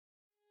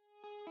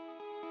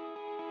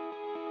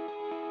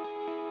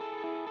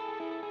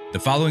The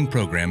following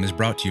program is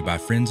brought to you by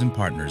friends and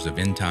partners of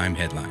End Time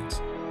Headlines.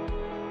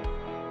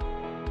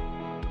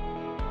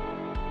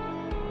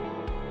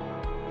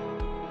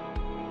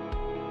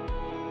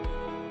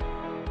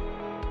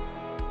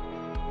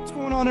 What's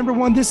going on,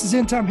 everyone? This is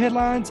End Time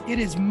Headlines. It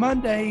is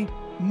Monday,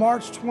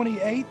 March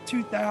 28th,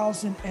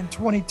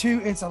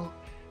 2022. It's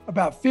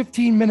about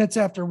 15 minutes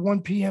after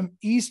 1 p.m.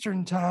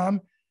 Eastern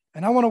Time,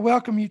 and I want to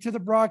welcome you to the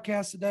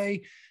broadcast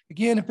today.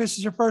 Again, if this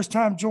is your first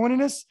time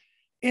joining us,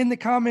 in the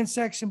comment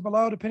section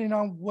below, depending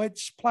on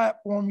which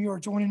platform you are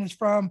joining us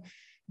from,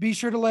 be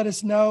sure to let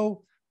us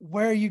know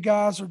where you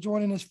guys are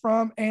joining us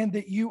from and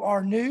that you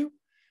are new.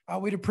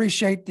 We'd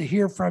appreciate to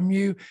hear from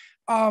you.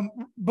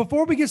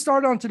 Before we get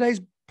started on today's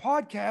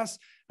podcast,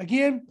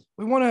 again,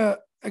 we want to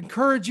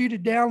encourage you to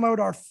download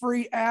our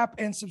free app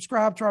and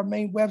subscribe to our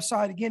main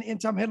website. Again,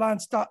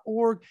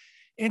 endtimeheadlines.org,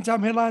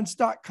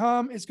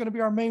 endtimeheadlines.com is going to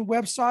be our main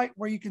website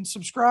where you can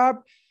subscribe.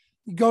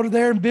 You go to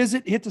there and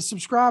visit, hit the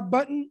subscribe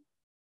button,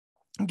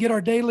 get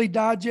our daily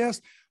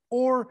digest,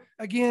 or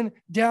again,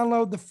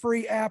 download the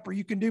free app, or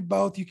you can do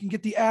both. You can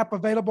get the app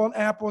available on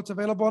Apple, it's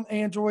available on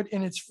Android,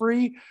 and it's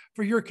free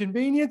for your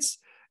convenience.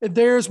 And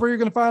there's where you're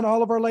going to find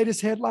all of our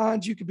latest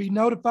headlines. You can be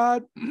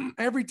notified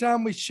every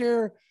time we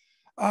share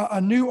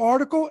a new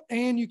article,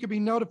 and you can be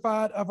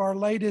notified of our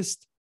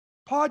latest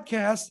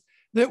podcast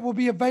that will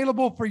be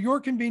available for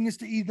your convenience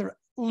to either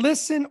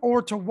listen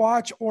or to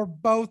watch, or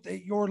both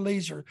at your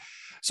leisure.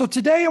 So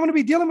today I'm going to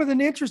be dealing with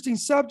an interesting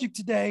subject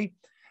today.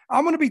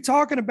 I'm going to be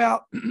talking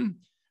about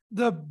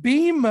the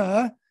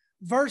Bema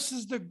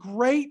versus the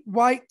Great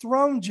White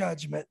Throne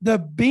Judgment. The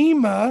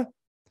Bema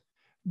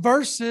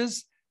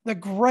versus the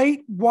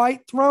Great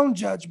White Throne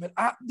Judgment.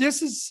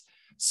 This is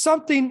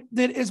something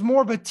that is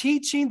more of a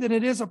teaching than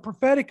it is a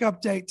prophetic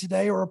update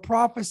today, or a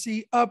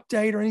prophecy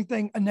update, or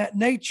anything in that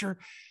nature.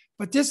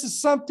 But this is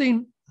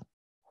something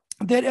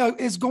that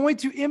is going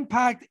to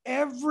impact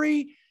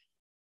every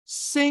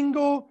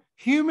single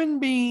human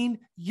being,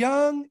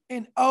 young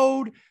and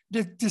old,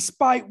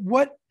 despite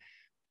what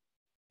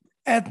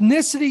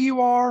ethnicity you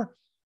are,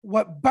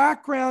 what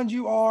background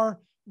you are,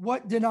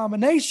 what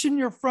denomination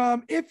you're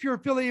from, if you're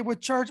affiliated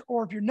with church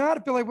or if you're not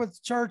affiliated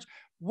with church,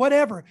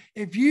 whatever.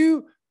 If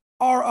you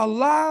are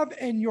alive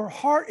and your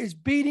heart is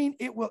beating,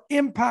 it will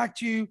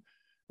impact you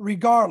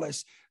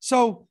regardless.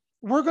 So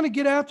we're going to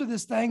get after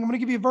this thing. I'm going to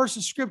give you a verse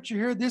of scripture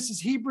here. This is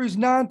Hebrews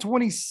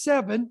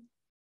 9:27.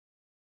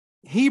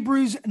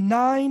 Hebrews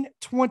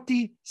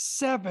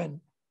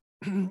 9:27.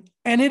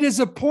 And it is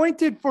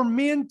appointed for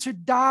men to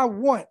die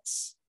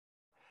once,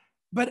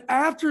 but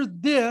after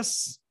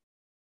this,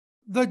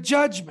 the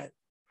judgment.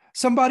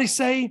 Somebody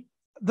say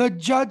the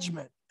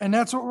judgment. And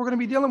that's what we're going to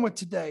be dealing with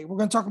today. We're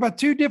going to talk about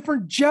two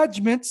different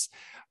judgments.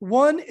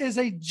 One is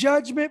a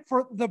judgment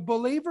for the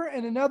believer,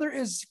 and another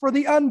is for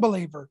the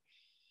unbeliever.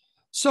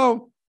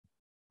 So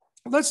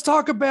let's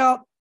talk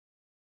about,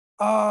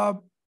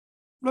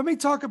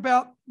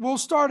 we'll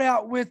start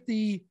out with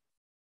the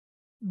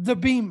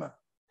Bema.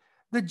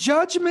 The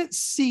judgment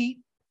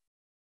seat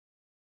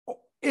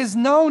is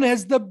known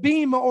as the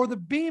Bema, or the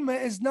Bema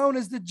is known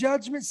as the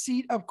judgment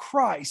seat of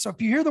Christ. So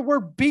if you hear the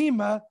word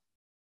Bema,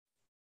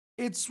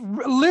 it's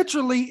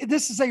literally,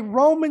 this is a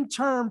Roman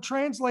term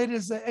translated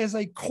as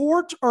a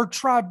court or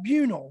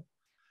tribunal.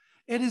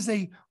 It is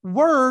a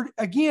word,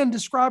 again,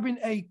 describing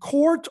a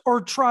court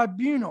or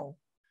tribunal.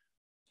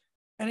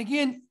 And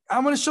again,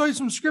 I'm going to show you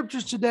some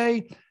scriptures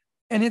today,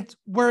 and it's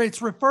where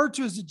it's referred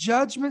to as the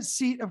judgment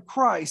seat of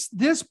Christ.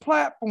 This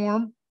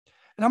platform,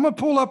 and I'm going to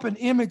pull up an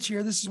image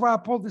here. This is why I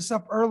pulled this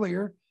up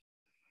earlier.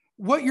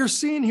 What you're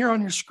seeing here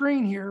on your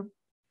screen here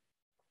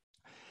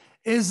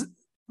is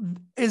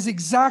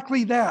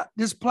exactly that.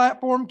 This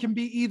platform can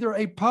be either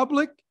a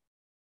public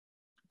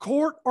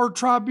court or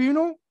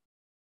tribunal,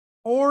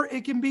 or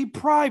it can be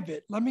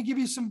private. Let me give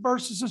you some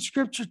verses of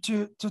scripture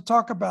to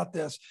talk about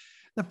this.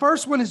 The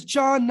first one is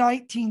John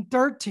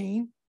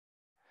 19:13.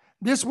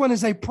 This one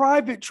is a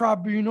private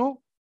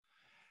tribunal.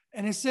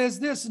 And it says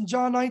this in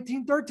John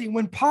 19:13,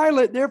 when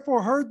Pilate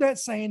therefore heard that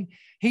saying,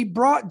 he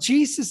brought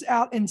Jesus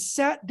out and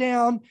sat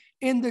down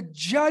in the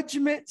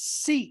judgment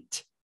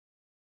seat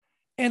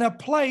in a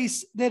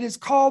place that is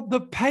called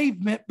the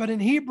pavement, but in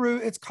Hebrew,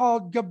 it's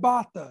called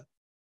Gabbatha.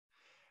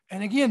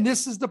 And again,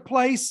 this is the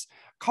place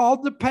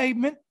called the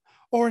pavement,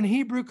 or in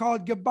Hebrew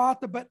called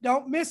Gabbatha, but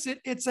don't miss it.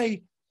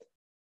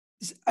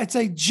 It's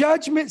a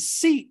judgment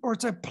seat, or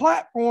it's a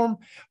platform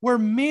where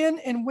men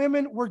and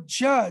women were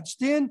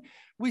judged. Then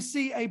we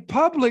see a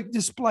public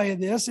display of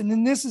this, and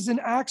then this is in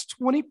Acts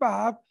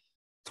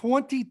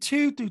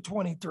 25:22 through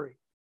 23.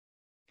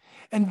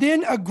 And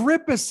then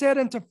Agrippa said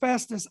unto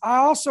Festus, I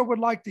also would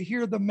like to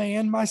hear the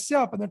man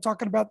myself. And they're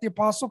talking about the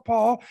Apostle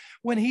Paul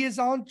when he is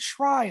on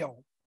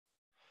trial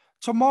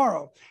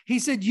tomorrow. He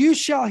said, you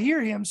shall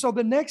hear him. So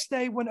the next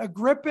day, when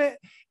Agrippa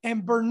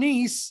and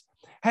Bernice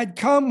had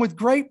come with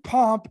great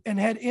pomp and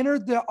had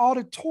entered the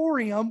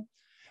auditorium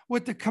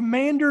with the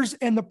commanders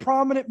and the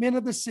prominent men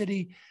of the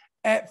city,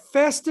 at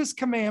Festus'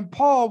 command,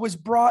 Paul was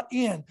brought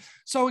in.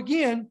 So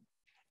again,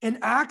 in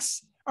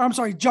Acts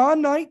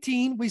John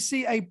 19, we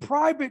see a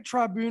private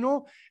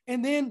tribunal.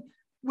 And then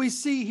we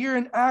see here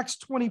in Acts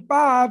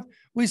 25,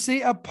 we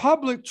see a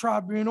public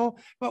tribunal.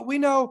 But we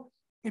know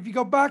if you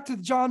go back to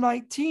John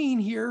 19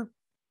 here,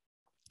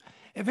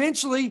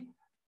 eventually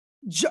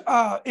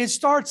it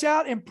starts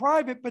out in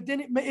private, but then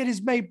it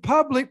is made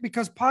public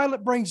because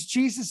Pilate brings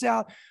Jesus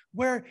out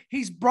where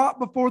he's brought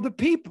before the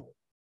people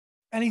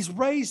and he's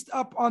raised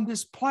up on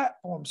this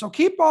platform. So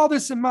keep all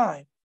this in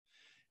mind.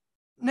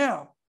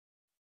 Now,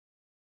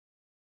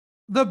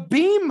 the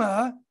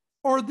Bema,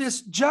 or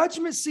this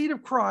judgment seat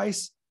of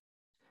Christ,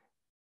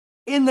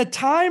 in the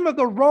time of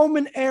the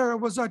Roman era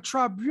was a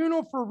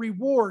tribunal for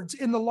rewards.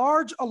 In the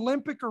large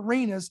Olympic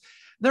arenas,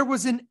 there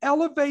was an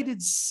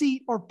elevated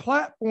seat or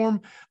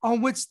platform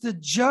on which the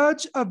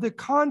judge of the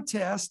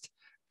contest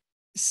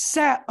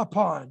sat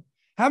upon.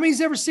 How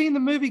many's ever seen the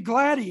movie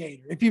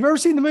Gladiator? If you've ever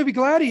seen the movie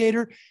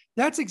Gladiator,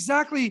 that's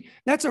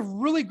a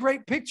really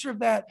great picture of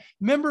that.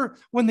 Remember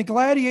when the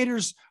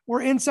gladiators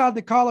were inside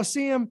the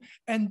Colosseum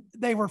and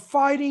they were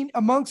fighting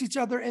amongst each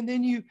other, and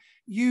then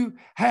you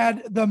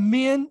had the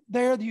men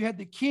there, you had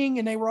the king,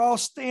 and they were all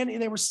standing,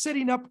 they were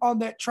sitting up on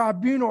that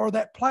tribunal or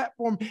that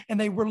platform, and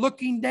they were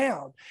looking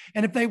down.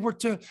 And if they were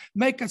to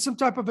make some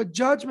type of a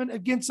judgment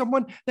against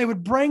someone, they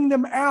would bring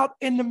them out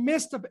in the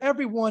midst of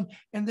everyone.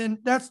 And then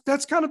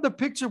that's kind of the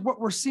picture of what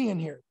we're seeing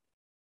here.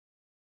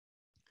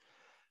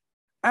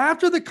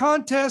 After the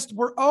contests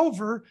were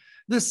over,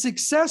 the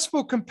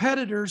successful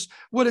competitors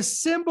would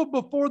assemble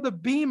before the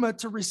Bema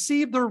to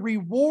receive their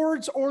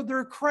rewards or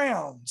their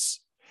crowns.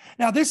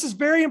 Now, this is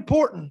very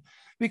important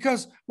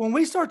because when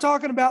we start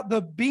talking about the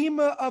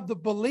Bema of the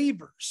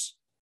believers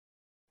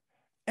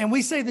and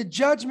we say the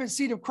judgment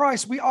seat of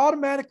Christ, we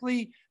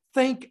automatically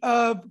think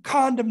of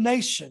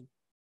condemnation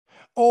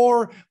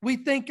or we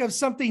think of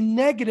something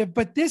negative,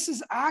 but this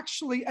is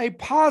actually a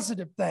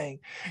positive thing.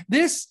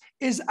 This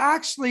is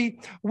actually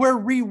where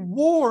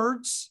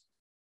rewards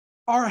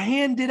are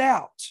handed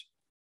out.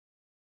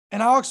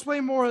 And I'll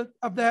explain more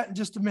of that in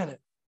just a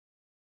minute.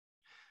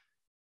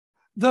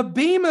 The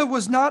Bema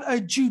was not a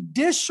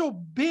judicial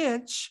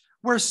bench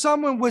where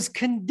someone was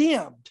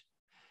condemned.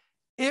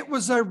 It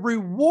was a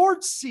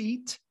reward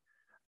seat.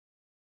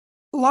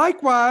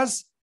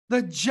 Likewise,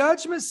 the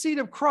judgment seat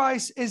of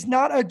Christ is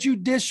not a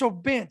judicial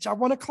bench. I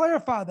want to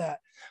clarify that.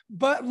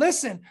 But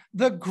listen,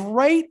 the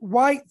great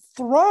white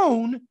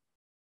throne,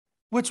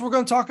 which we're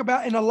going to talk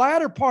about in the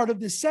latter part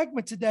of this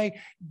segment today,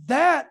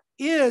 that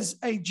is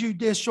a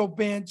judicial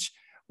bench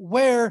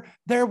where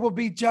there will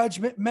be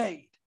judgment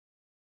made.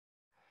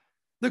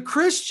 The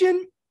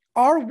Christian,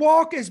 our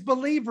walk as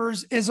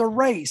believers is a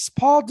race.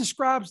 Paul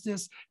describes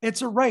this.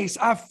 It's a race.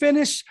 I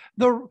finished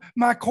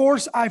my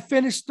course. I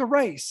finished the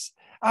race.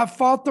 I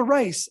fought the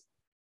race.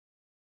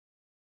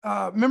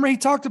 Remember, he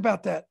talked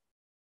about that.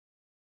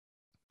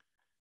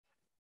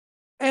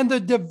 And the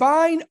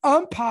divine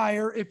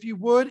umpire, if you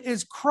would,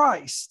 is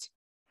Christ.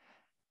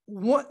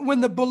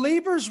 When the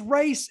believer's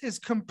race is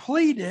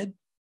completed,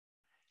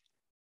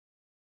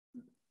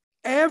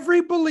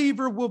 every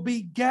believer will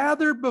be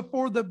gathered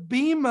before the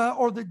Bema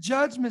or the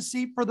judgment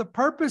seat for the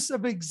purpose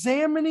of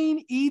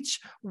examining each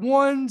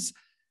one's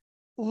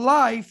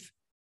life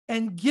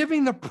and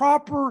giving the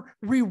proper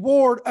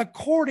reward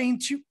according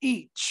to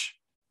each.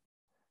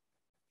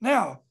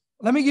 Now,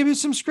 let me give you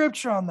some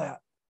scripture on that.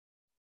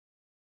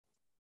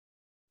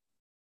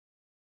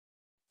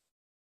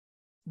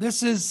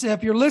 This is,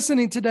 if you're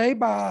listening today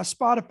by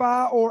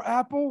Spotify or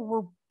Apple,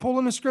 we're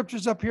pulling the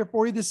scriptures up here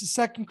for you. This is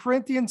 2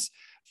 Corinthians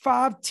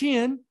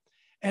 5:10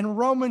 and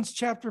Romans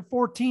chapter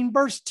 14,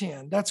 verse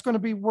 10. That's going to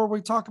be where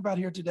we talk about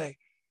here today.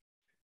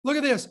 Look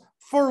at this.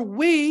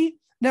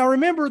 Now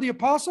remember, the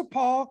Apostle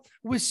Paul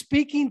was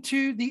speaking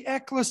to the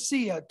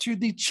ecclesia, to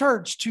the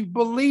church, to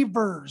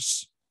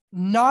believers,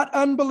 not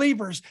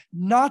unbelievers,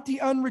 not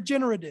the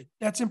unregenerated.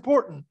 That's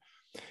important.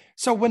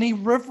 So when he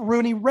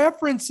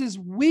references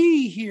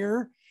we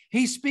here,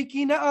 he's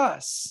speaking to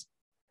us,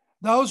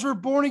 those who are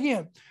born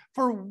again.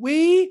 For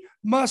we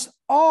must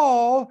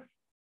all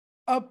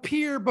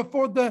appear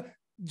before the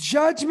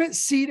judgment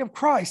seat of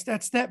Christ.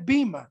 That's that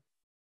Bema.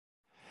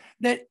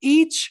 That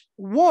each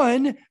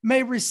one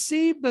may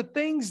receive the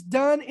things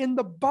done in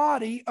the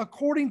body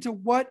according to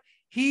what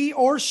he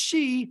or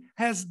she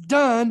has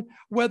done,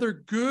 whether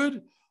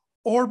good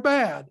or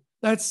bad.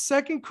 That's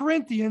 2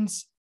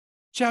 Corinthians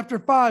chapter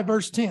 5,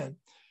 verse 10.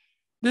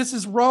 This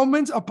is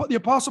Romans. The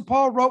Apostle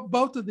Paul wrote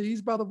both of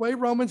these, by the way,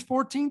 Romans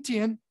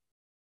 14:10.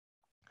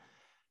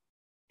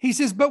 He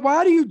says, but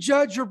why do you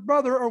judge your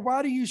brother, or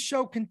why do you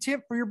show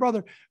contempt for your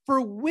brother?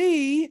 For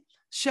we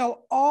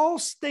shall all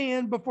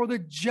stand before the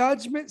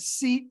judgment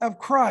seat of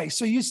Christ.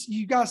 So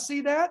you guys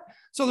see that?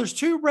 So there's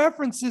two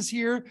references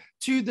here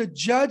to the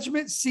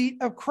judgment seat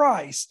of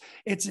Christ.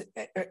 It's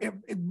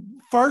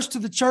first to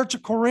the church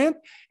of Corinth,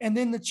 and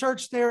then the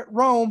church there at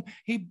Rome.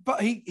 He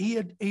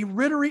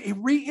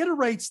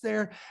reiterates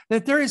there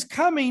that there is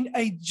coming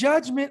a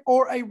judgment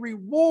or a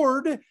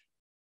reward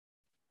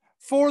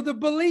for the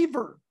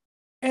believer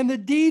and the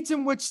deeds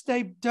in which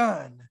they've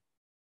done.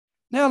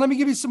 Now, let me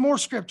give you some more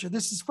scripture.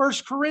 This is 1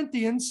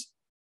 Corinthians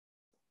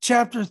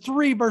chapter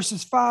 3,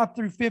 verses 5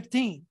 through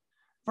 15.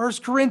 1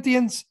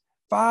 Corinthians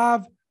 3,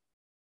 5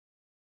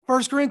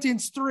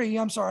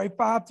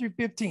 through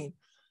 15.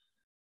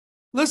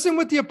 Listen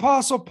what the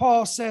Apostle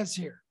Paul says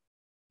here.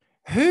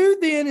 Who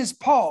then is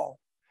Paul,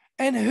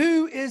 and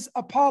who is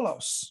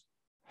Apollos,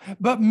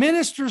 but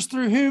ministers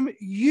through whom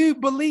you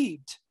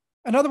believed?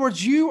 In other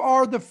words, you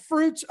are the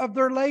fruits of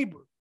their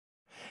labor.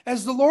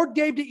 As the Lord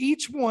gave to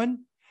each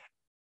one,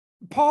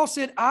 Paul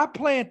said, I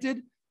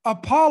planted,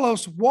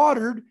 Apollos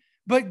watered,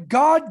 but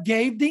God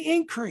gave the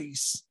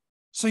increase.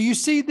 So you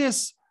see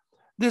this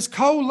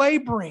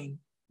co-laboring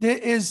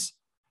that is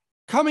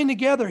coming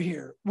together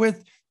here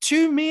with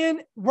two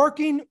men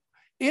working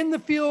in the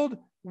field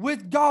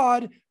with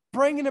God,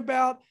 bringing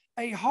about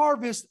a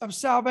harvest of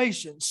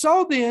salvation.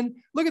 So then,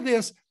 look at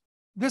this.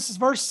 This is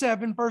verse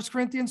 7, 1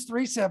 Corinthians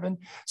 3:7.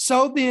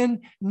 So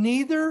then,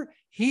 neither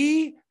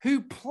he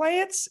who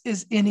plants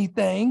is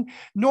anything,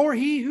 nor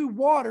he who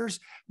waters,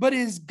 but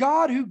is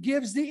God who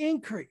gives the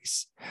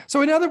increase.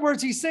 So in other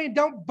words, he's saying,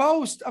 don't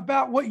boast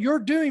about what you're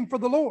doing for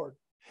the Lord.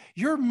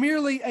 You're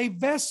merely a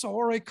vessel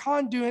or a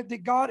conduit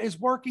that God is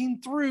working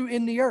through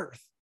in the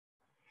earth.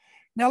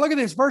 Now look at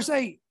this, verse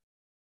 8.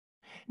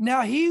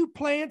 Now he who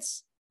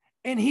plants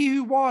and he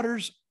who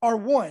waters are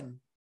one.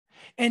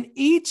 And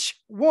each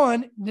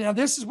one, now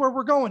this is where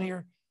we're going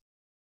here,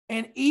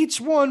 and each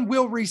one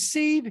will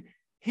receive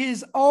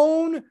his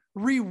own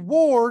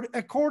reward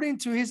according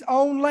to his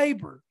own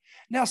labor.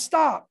 Now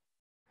stop.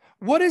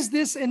 What is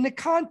this in the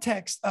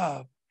context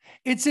of?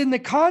 It's in the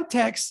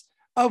context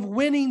of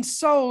winning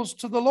souls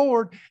to the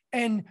Lord.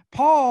 And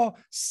Paul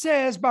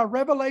says by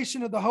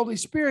revelation of the Holy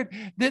Spirit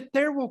that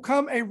there will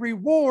come a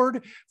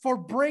reward for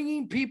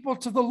bringing people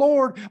to the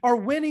Lord or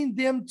winning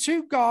them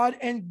to God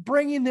and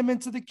bringing them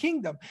into the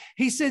kingdom.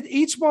 He said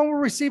each one will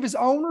receive his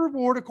own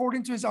reward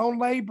according to his own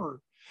labor.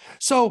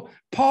 So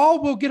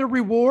Paul will get a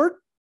reward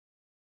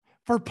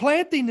for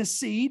planting the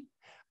seed.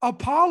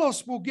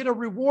 Apollos will get a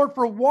reward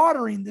for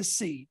watering the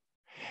seed.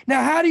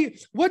 Now,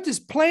 what does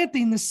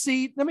planting the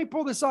seed, let me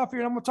pull this off here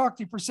and I'm going to talk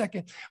to you for a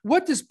second.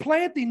 What does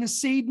planting the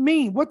seed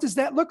mean? What does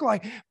that look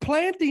like?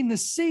 Planting the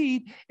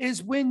seed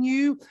is when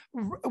you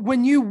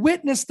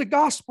witness the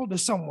gospel to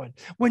someone,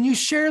 when you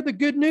share the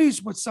good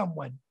news with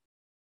someone,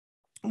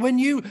 when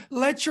you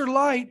let your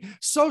light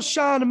so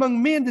shine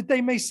among men that they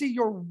may see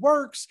your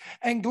works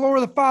and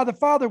glorify the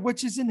Father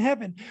which is in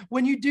heaven,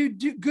 when you do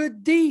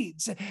good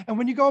deeds and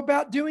when you go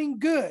about doing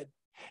good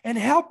and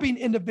helping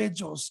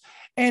individuals,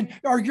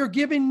 or you're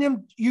giving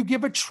them, you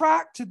give a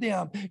tract to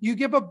them, you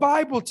give a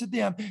Bible to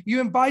them,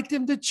 you invite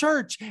them to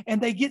church and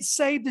they get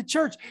saved at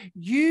church.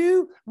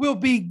 You will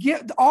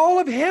all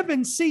of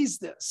heaven sees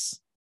this.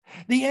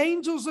 The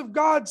angels of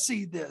God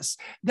see this.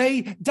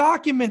 They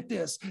document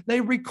this. They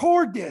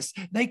record this.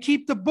 They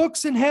keep the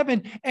books in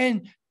heaven.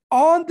 And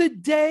on the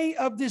day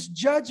of this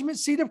judgment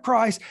seat of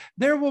Christ,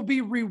 there will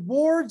be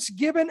rewards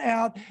given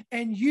out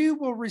and you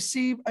will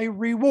receive a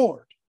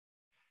reward.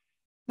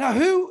 Now,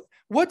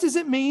 what does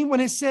it mean when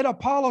it said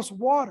Apollos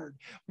watered?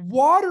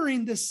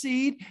 Watering the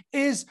seed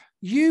is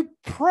you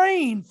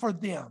praying for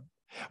them.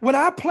 When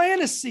I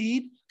plant a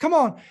seed, come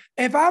on,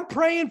 if I'm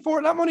praying for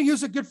it, I'm going to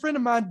use a good friend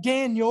of mine,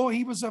 Daniel.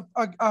 He was a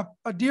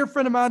dear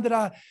friend of mine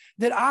that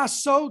I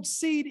sowed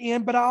seed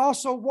in, but I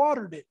also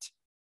watered it.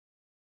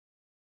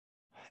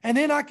 And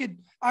then I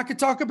could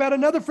talk about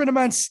another friend of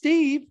mine,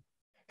 Steve,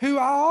 who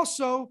I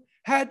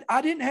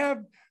didn't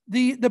have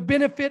the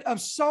benefit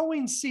of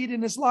sowing seed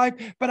in his life,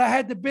 but I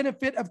had the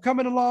benefit of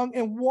coming along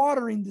and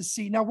watering the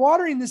seed. Now,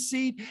 watering the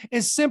seed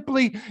is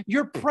simply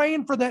you're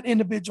praying for that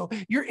individual.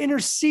 You're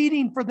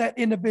interceding for that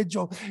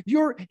individual.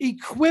 You're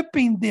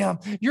equipping them.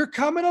 You're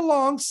coming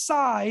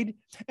alongside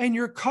and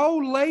you're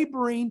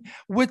co-laboring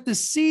with the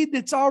seed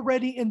that's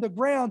already in the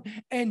ground.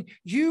 And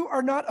you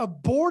are not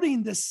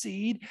aborting the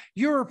seed.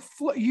 You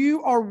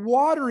are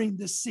watering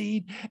the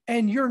seed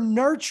and you're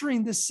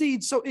nurturing the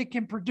seed so it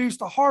can produce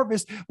the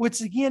harvest,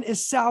 which again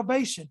is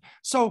salvation.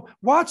 So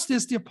watch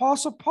this. The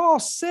Apostle Paul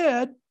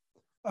said,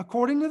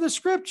 according to the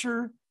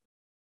scripture,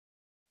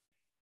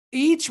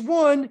 each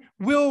one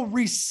will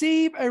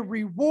receive a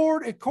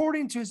reward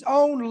according to his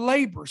own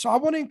labor. So I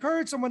want to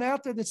encourage someone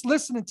out there that's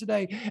listening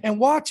today and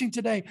watching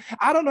today.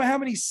 I don't know how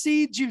many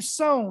seeds you've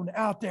sown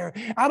out there.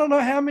 I don't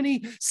know how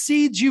many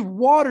seeds you've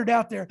watered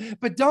out there,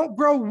 but don't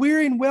grow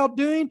weary in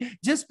well-doing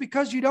just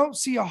because you don't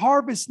see a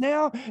harvest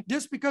now,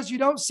 just because you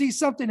don't see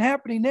something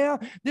happening now.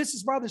 This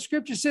is why the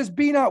scripture says,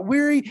 be not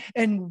weary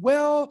in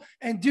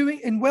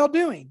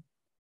well-doing.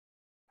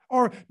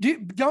 Or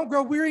don't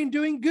grow weary in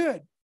doing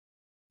good.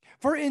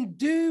 For in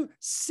due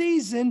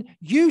season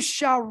you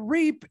shall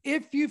reap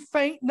if you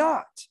faint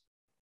not.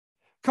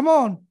 Come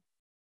on,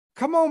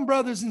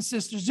 brothers and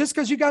sisters. Just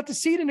because you got the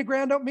seed in the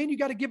ground don't mean you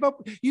got to give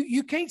up.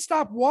 You can't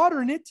stop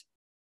watering it.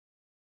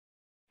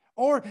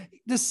 Or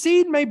the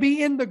seed may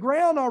be in the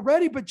ground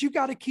already, but you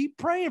got to keep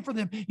praying for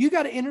them. You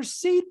got to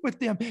intercede with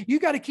them. You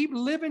got to keep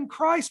living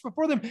Christ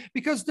before them,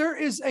 because there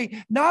is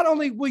not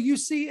only will you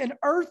see an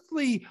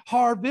earthly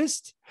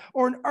harvest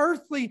or an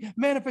earthly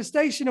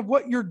manifestation of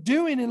what you're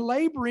doing and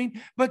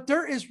laboring, but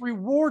there is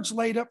rewards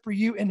laid up for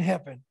you in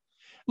heaven.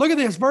 Look at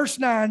this, verse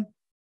 9.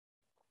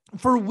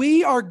 For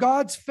we are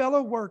God's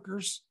fellow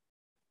workers.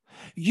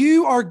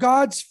 You are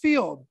God's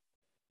field.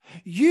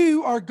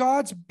 You are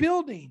God's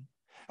building.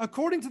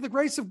 According to the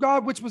grace of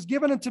God, which was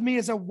given unto me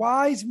as a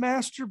wise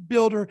master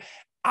builder,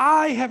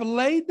 I have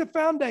laid the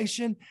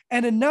foundation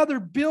and another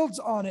builds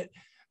on it.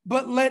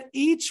 But let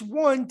each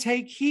one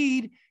take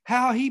heed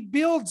how he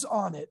builds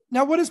on it.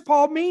 Now, what does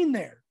Paul mean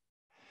there?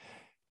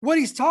 What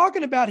he's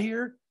talking about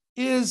here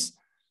is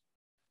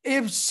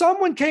if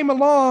someone came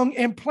along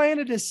and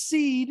planted a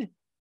seed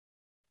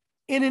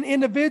in an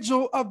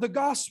individual of the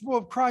gospel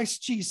of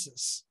Christ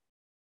Jesus,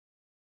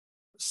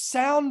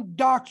 sound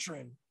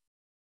doctrine,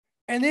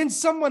 and then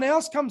someone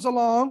else comes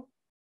along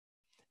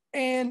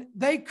and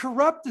they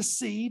corrupt the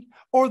seed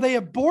or they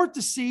abort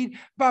the seed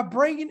by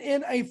bringing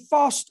in a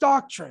false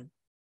doctrine.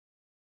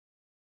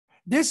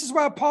 This is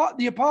why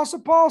the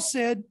Apostle Paul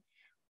said,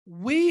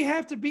 we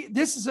have to be,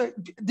 this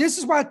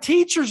is why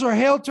teachers are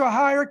held to a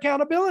higher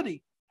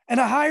accountability and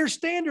a higher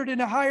standard and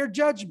a higher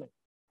judgment.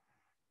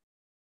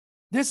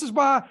 This is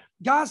why,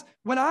 guys,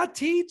 when I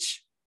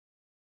teach,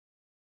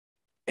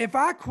 if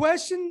I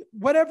question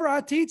whatever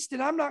I teach,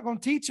 then I'm not going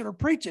to teach it or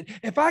preach it.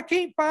 If I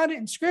can't find it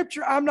in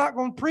Scripture, I'm not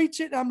going to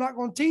preach it. I'm not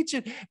going to teach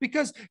it,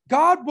 because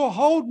God will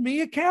hold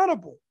me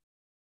accountable.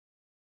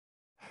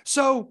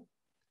 So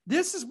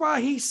this is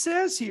why he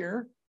says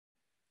here,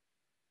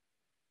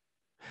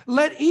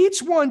 let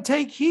each one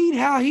take heed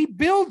how he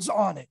builds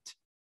on it.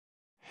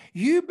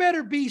 You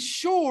better be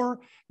sure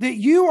that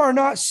you are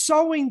not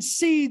sowing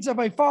seeds of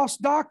a false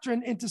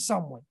doctrine into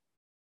someone.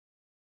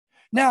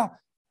 Now,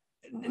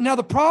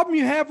 the problem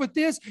you have with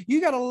this,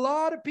 you got a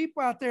lot of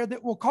people out there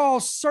that will call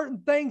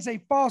certain things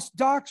a false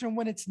doctrine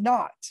when it's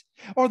not.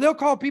 Or they'll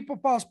call people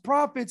false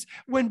prophets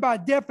when by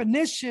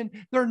definition,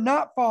 they're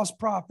not false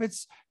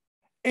prophets.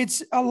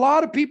 It's a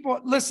lot of people.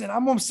 Listen,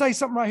 I'm going to say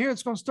something right here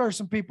that's going to stir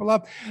some people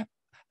up.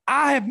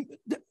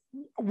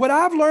 What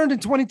I've learned in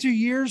 22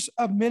 years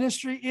of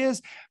ministry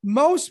is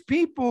most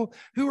people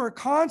who are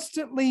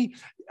constantly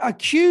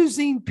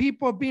accusing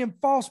people of being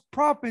false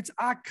prophets,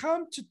 I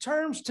come to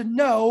terms to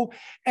know,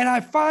 and I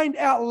find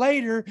out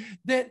later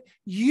that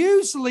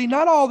usually,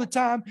 not all the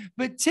time,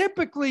 but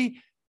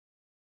typically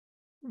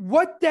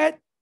what that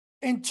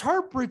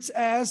interprets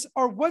as,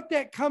 or what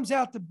that comes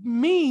out to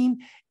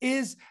mean,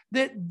 is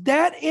that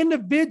that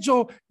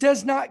individual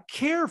does not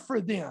care for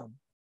them.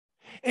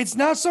 It's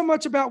not so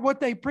much about what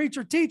they preach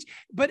or teach,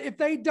 but if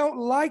they don't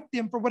like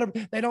them for whatever,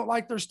 they don't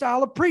like their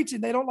style of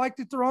preaching, they don't like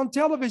that they're on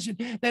television,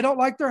 they don't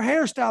like their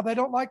hairstyle, they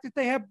don't like that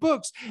they have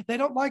books, they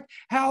don't like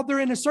how they're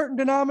in a certain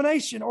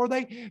denomination, or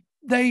they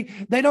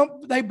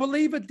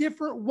believe a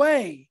different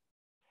way.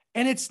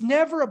 And it's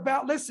never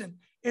about, listen,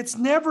 it's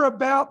never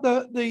about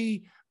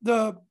the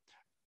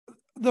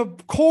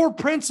core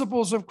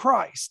principles of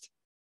Christ.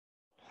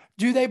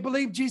 Do they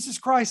believe Jesus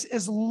Christ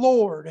is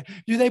Lord?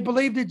 Do they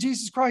believe that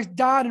Jesus Christ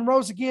died and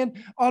rose again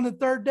on the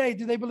third day?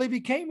 Do they believe he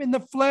came in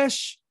the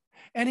flesh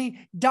and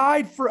he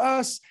died for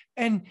us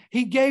and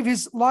he gave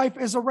his life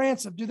as a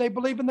ransom? Do they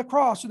believe in the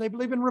cross? Do they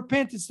believe in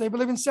repentance? Do they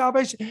believe in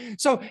salvation?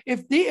 So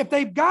if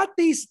they've got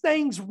these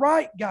things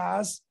right,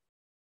 guys,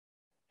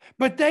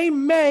 but they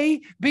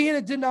may be in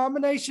a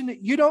denomination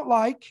that you don't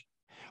like,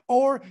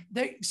 or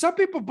some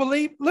people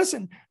believe,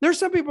 listen, there's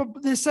some people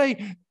that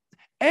say,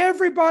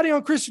 everybody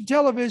on Christian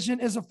television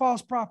is a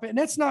false prophet, and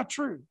that's not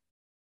true.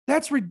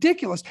 That's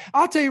ridiculous.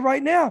 I'll tell you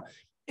right now,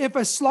 if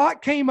a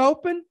slot came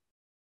open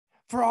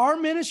for our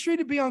ministry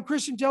to be on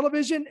Christian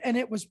television and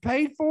it was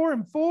paid for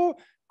in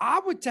full, I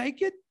would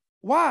take it.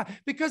 Why?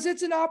 Because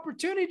it's an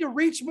opportunity to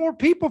reach more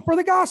people for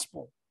the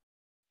gospel.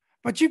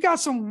 But you got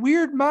some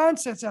weird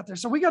mindsets out there,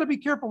 so we got to be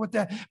careful with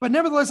that. But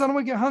nevertheless, I don't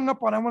want to get hung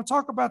up on it. I want to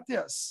talk about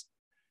this.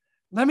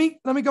 Let me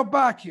go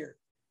back here.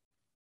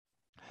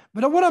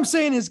 But what I'm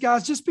saying is,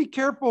 guys, just be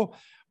careful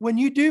when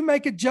you do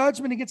make a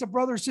judgment against a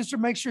brother or sister.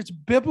 Make sure it's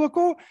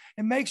biblical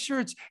and make sure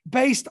it's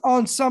based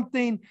on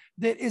something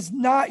that is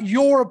not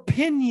your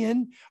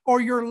opinion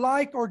or your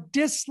like or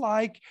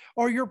dislike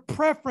or your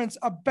preference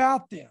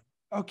about them.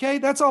 Okay,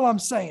 that's all I'm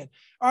saying.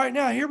 All right,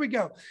 now here we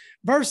go.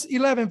 Verse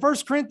 11, 1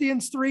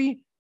 Corinthians 3:11.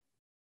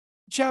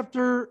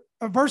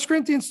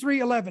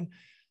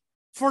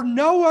 For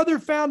no other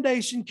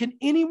foundation can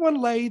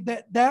anyone lay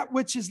that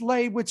which is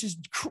laid, which is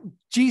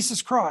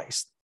Jesus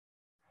Christ.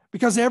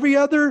 Because every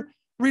other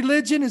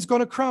religion is going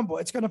to crumble.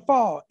 It's going to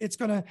fall. It's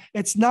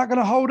not going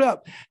to hold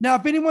up. Now,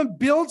 if anyone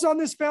builds on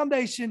this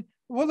foundation,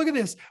 well, look at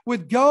this.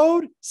 With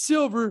gold,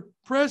 silver,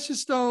 precious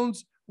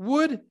stones,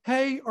 wood,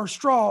 hay, or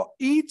straw,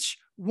 each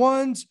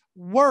one's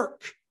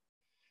work.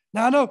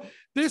 Now, I know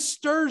this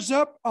stirs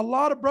up a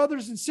lot of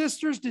brothers and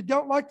sisters that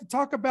don't like to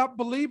talk about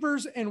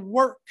believers and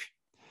work.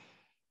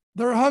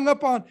 They're hung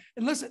up on,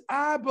 and listen,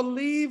 I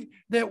believe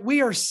that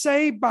we are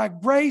saved by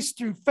grace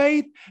through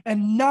faith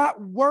and not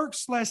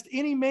works, lest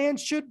any man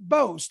should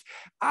boast.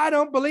 I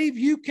don't believe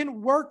you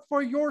can work for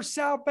your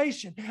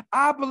salvation.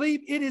 I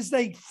believe it is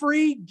a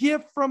free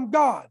gift from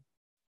God.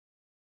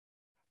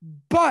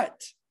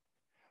 But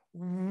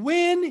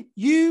when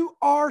you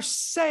are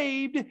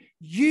saved,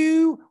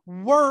 you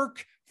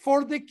work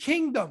for the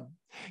kingdom.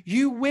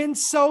 You win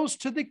souls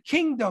to the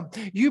kingdom.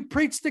 You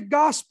preach the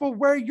gospel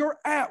where you're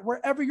at,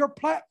 wherever your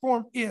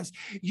platform is.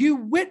 You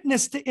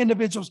witness to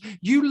individuals.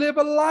 You live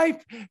a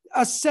life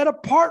set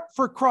apart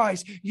for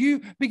Christ.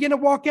 You begin to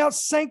walk out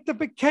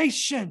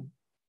sanctification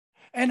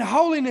and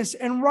holiness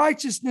and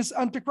righteousness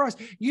unto Christ.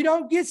 You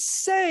don't get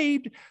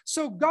saved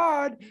so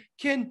God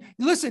can,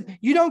 listen,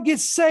 you don't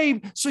get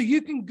saved so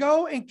you can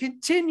go and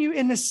continue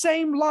in the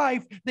same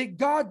life that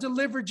God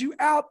delivered you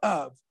out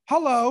of.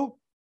 Hello.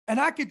 And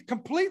I could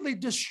completely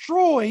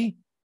destroy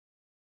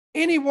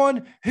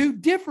anyone who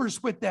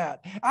differs with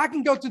that. I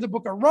can go through the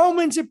book of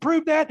Romans and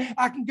prove that.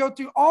 I can go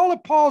through all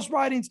of Paul's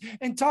writings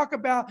and talk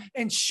about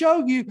and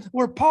show you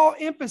where Paul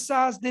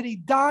emphasized that he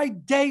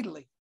died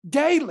daily,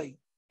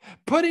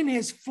 putting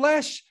his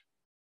flesh,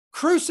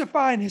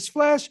 crucifying his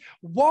flesh,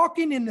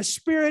 walking in the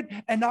spirit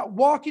and not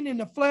walking in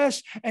the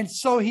flesh. And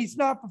so he's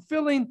not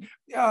fulfilling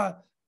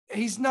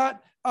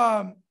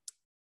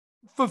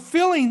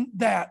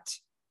that.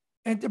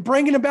 And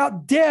bringing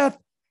about death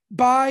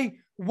by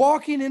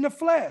walking in the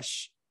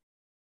flesh.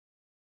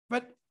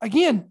 But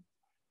again,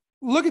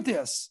 look at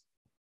this.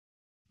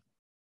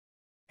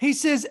 He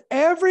says,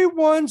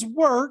 everyone's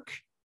work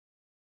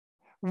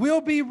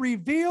will be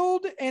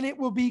revealed and it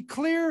will be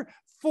clear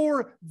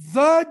for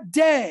the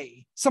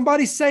day.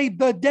 Somebody say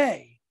the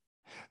day.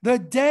 The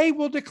day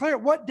will declare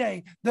what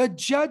day? The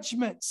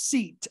judgment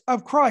seat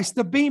of Christ,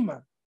 the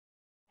Bema.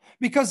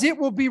 Because it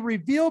will be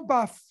revealed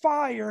by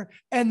fire,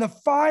 and the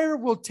fire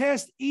will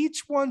test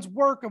each one's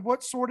work of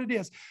what sort it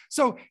is.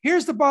 So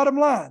here's the bottom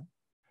line.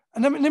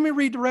 And let me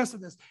read the rest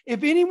of this.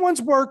 If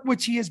anyone's work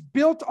which he has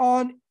built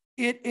on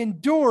it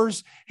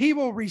endures, he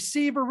will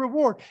receive a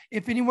reward.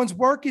 If anyone's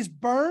work is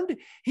burned,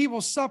 he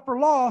will suffer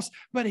loss,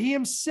 but he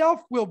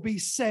himself will be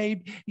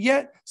saved,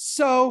 yet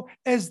so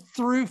as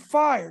through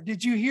fire.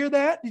 Did you hear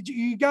that?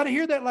 You got to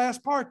hear that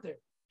last part there.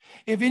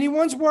 If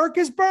anyone's work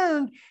is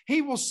burned,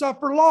 he will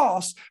suffer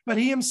loss, but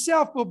he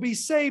himself will be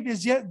saved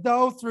as yet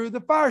though through the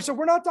fire. So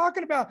we're not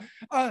talking about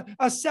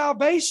a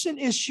salvation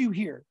issue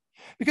here.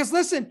 Because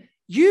listen,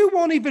 you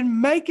won't even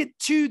make it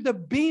to the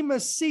Bema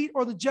seat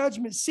or the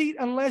judgment seat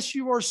unless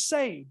you are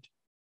saved.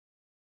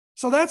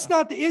 So that's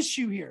not the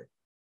issue here.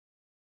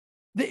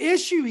 The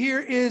issue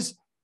here is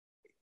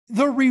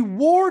the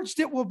rewards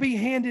that will be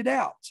handed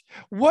out,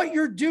 what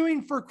you're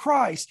doing for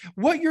Christ,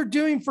 what you're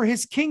doing for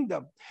his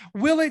kingdom.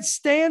 Will it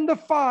stand the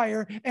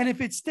fire? And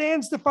if it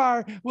stands the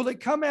fire, will it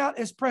come out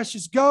as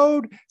precious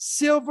gold,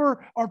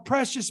 silver, or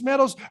precious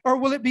metals? Or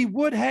will it be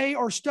wood, hay,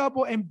 or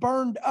stubble and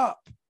burned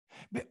up?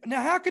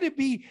 Now, how could it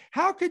be?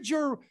 How could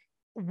your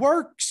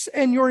works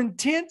and your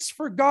intents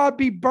for God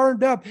be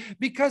burned up?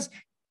 Because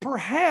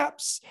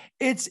perhaps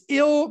it's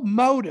ill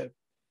motive.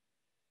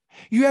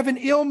 You have an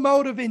ill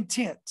motive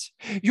intent.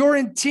 Your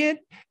intent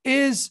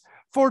is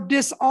for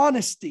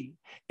dishonesty.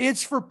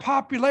 It's for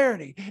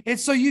popularity.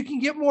 It's so you can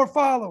get more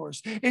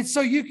followers. It's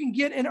so you can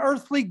get an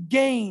earthly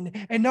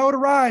gain and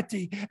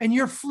notoriety. And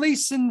you're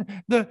fleecing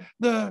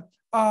the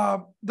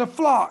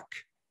flock.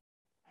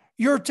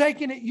 You're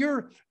taking it.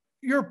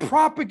 You're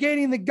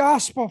propagating the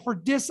gospel for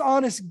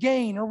dishonest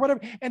gain or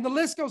whatever. And the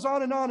list goes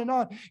on and on and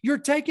on. You're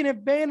taking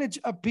advantage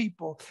of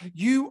people.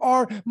 You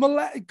are,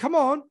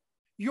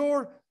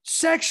 you're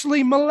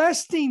sexually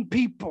molesting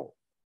people.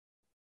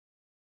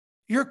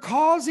 You're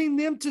causing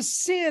them to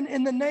sin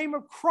in the name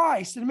of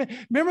Christ. And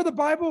remember the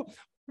Bible,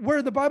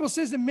 where the Bible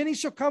says that many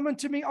shall come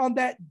unto me on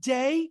that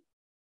day,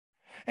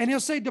 and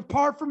he'll say,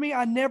 depart from me,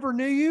 I never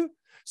knew you.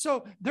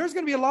 So there's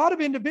going to be a lot of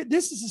individuals.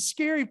 This is a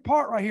scary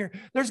part right here.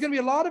 There's going to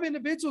be a lot of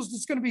individuals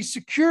that's going to be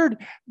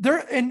secured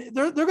there, and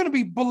they're going to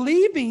be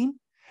believing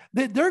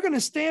that they're going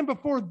to stand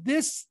before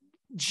this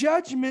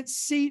judgment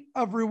seat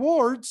of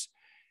rewards.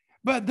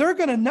 But they're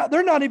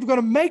not even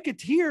going to make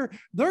it here.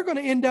 They're going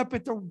to end up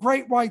at the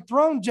great white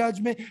throne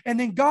judgment. And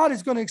then God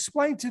is going to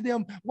explain to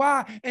them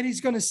why. And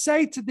he's going to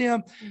say to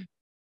them,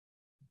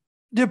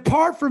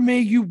 depart from me,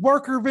 you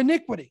worker of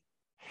iniquity.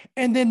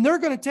 And then they're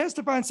going to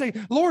testify and say,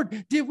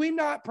 Lord, did we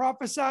not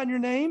prophesy in your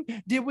name?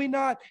 Did we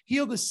not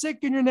heal the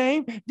sick in your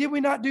name? Did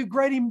we not do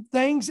great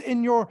things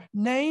in your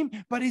name?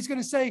 But he's going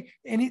to say,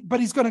 but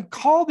he's going to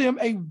call them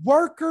a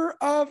worker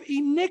of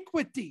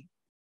iniquity.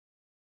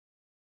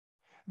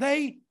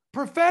 They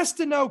profess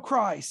to know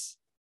Christ.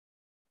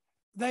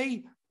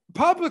 They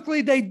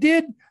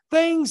did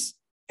things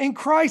in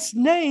Christ's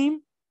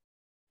name,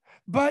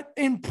 but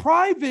in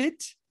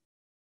private,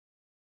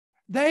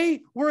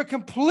 they were a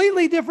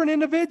completely different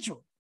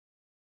individual.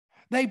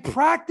 They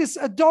practiced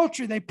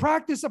adultery. They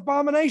practiced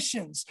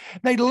abominations.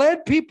 They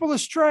led people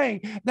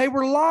astray. They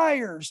were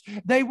liars.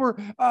 They were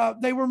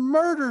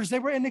murderers.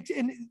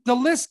 And the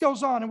list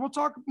goes on. And we'll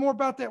talk more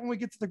about that when we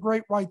get to the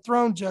great white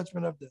throne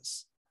judgment of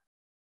this.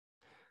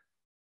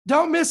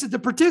 Don't miss it. The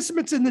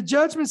participants in the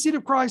judgment seat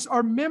of Christ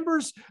are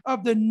members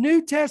of the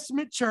New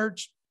Testament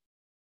church.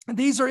 And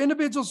these are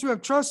individuals who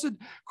have trusted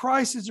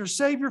Christ as their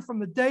Savior from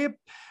the day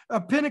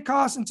of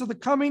Pentecost until the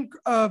coming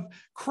of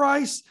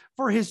Christ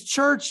for his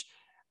church.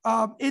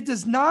 It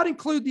does not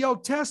include the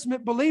Old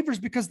Testament believers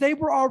because they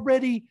were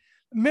already,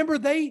 remember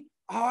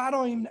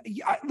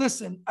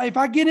listen, if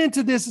I get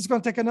into this, it's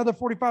going to take another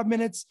 45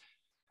 minutes,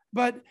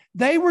 but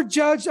they were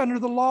judged under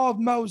the law of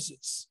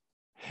Moses.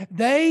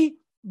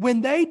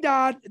 When they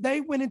died, they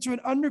went into an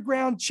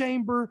underground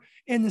chamber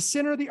in the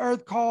center of the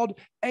earth called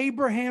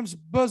Abraham's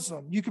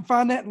bosom. You can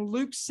find that in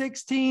Luke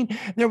 16.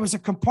 There was a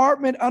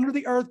compartment under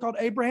the earth called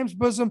Abraham's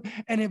bosom,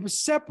 and it was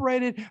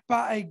separated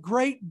by a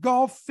great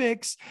gulf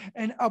fix.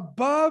 And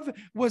above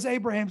was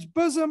Abraham's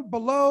bosom.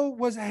 Below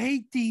was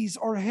Hades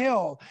or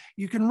hell.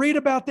 You can read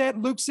about that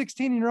in Luke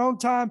 16 in your own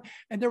time.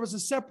 And there was a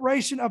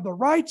separation of the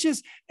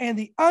righteous and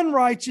the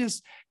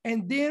unrighteous.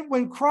 And then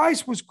when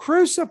Christ was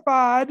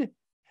crucified,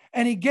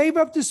 and he gave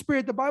up the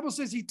spirit, the Bible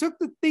says he took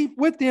the thief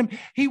with him.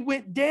 He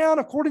went down,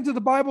 according to the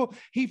Bible,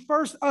 he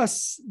first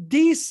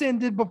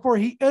descended before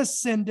he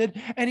ascended,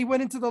 and he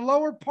went into the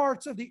lower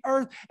parts of the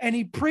earth, and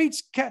he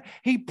preached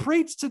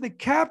to the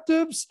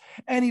captives,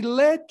 and he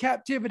led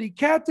captivity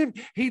captive.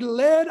 He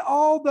led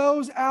all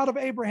those out of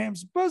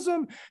Abraham's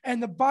bosom,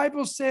 and the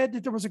Bible said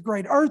that there was a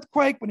great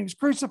earthquake when he was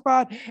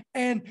crucified,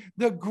 and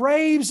the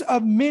graves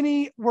of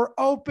many were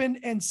opened,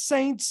 and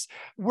saints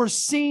were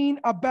seen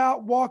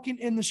about walking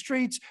in the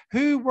streets.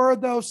 Who were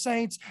those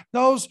saints?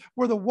 Those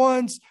were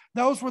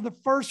the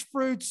first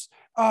fruits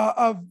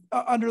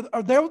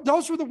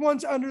those were the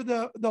ones under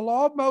the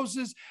law of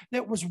Moses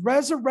that was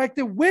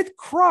resurrected with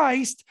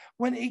Christ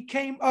when he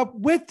came up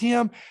with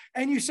him.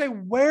 And you say,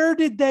 where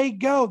did they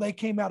go? They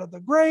came out of the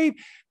grave.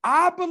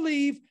 I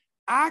believe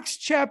Acts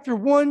chapter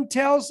 1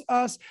 tells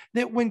us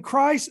that when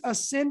Christ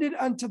ascended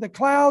unto the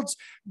clouds,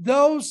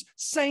 those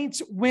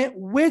saints went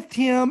with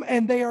him,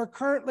 and they are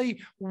currently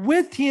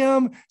with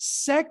him.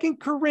 2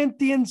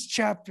 Corinthians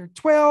chapter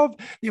 12,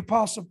 the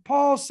Apostle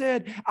Paul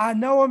said, I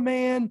know a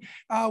man,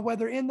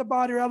 whether in the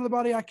body or out of the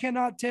body, I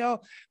cannot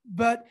tell,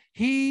 but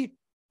he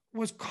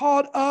was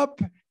caught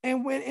up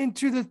and went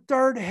into the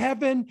third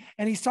heaven.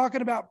 And he's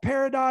talking about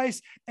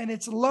paradise, and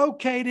it's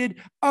located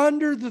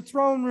under the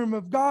throne room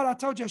of God. I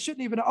told you I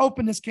shouldn't even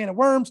open this can of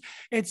worms.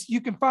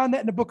 You can find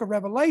that in the book of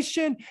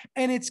Revelation,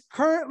 and it's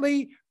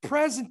currently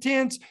present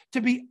tense.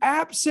 To be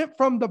absent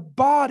from the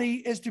body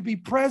is to be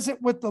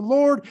present with the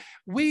Lord.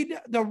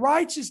 The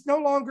righteous no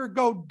longer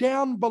go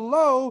down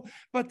below,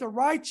 but the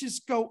righteous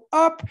go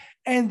up,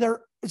 and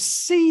they're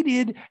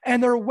seated,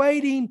 and they're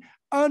waiting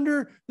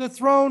under the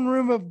throne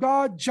room of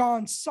God.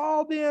 John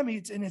saw them.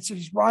 It's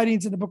his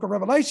writings in the book of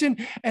Revelation,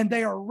 and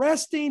they are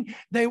resting.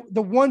 The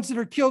ones that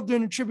are killed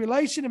during the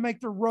tribulation and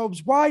make their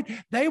robes white,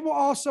 they will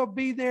also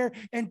be there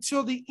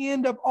until the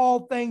end of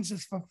all things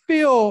is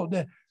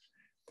fulfilled.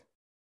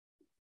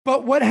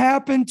 But what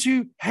happened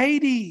to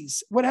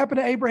Hades? What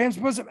happened to Abraham's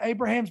bosom?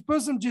 Abraham's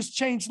bosom just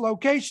changed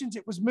locations.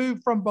 It was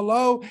moved from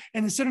below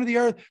in the center of the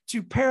earth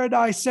to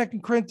paradise, 2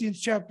 Corinthians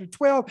chapter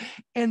 12.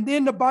 And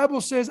then the Bible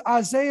says,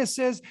 Isaiah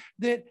says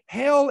that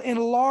hell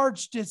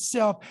enlarged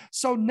itself.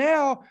 So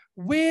now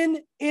when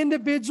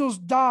individuals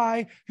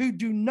die who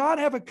do not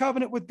have a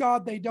covenant with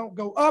God, they don't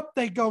go up,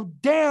 they go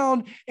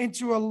down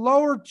into a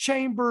lower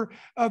chamber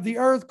of the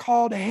earth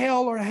called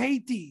hell or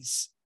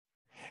Hades.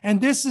 And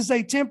this is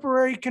a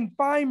temporary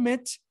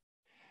confinement,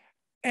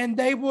 and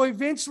they will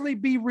eventually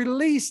be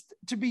released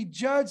to be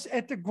judged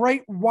at the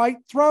great white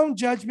throne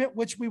judgment,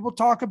 which we will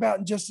talk about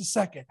in just a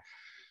second.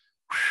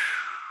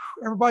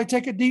 Everybody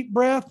take a deep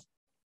breath.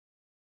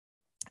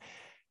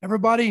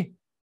 Everybody,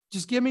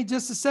 just give me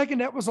just a second.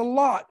 That was a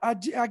lot.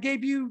 I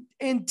gave you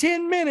in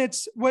 10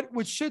 minutes what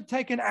should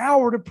take an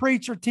hour to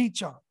preach or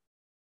teach on.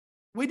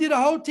 We did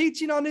a whole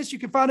teaching on this. You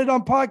can find it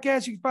on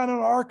podcasts. You can find it on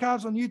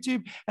archives on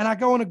YouTube. And I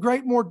go into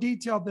great more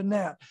detail than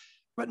that.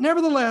 But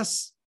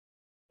nevertheless,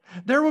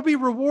 there will be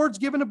rewards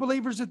given to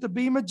believers at the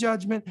Bema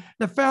judgment.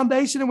 The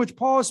foundation in which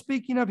Paul is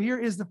speaking of here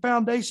is the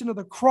foundation of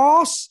the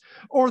cross,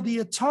 or the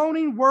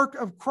atoning work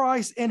of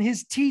Christ and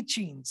his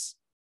teachings.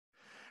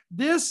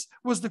 This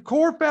was the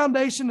core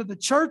foundation of the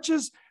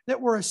churches that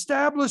were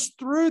established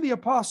through the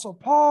Apostle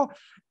Paul.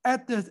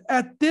 At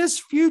this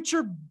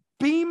future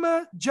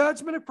Bema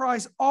judgment of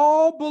Christ,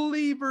 all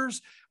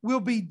believers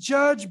will be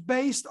judged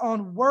based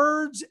on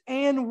words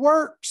and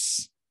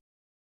works.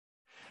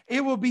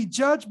 It will be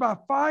judged by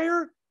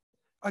fire.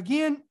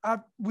 Again,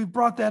 we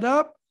brought that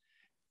up.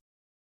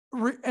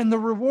 And the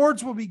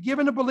rewards will be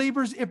given to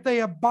believers if they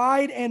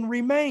abide and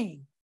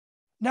remain.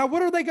 Now,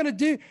 what are they going to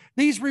do?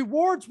 These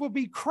rewards will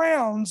be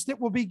crowns that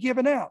will be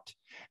given out.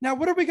 Now,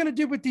 what are we going to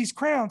do with these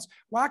crowns?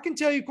 Well, I can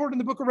tell you, according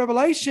to the book of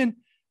Revelation,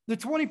 the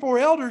 24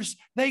 elders,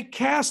 they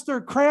cast their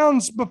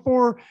crowns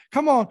before,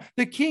 come on,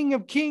 the King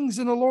of Kings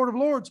and the Lord of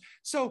Lords.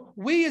 So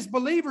we as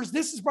believers,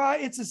 this is why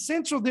it's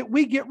essential that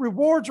we get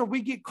rewards or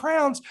we get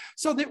crowns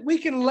so that we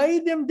can lay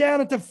them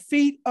down at the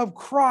feet of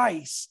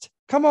Christ.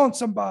 Come on,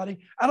 somebody.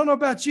 I don't know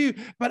about you,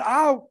 but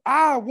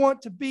I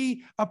want to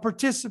be a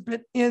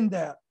participant in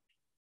that.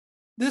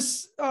 David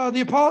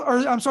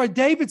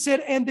said,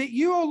 and that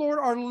you, O Lord,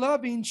 are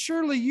loving.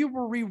 Surely you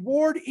will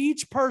reward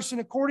each person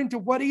according to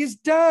what he has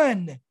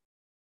done.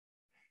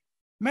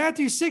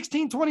 Matthew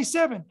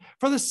 16:27,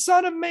 for the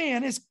Son of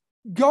Man is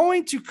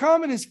going to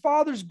come in his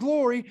Father's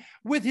glory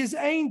with his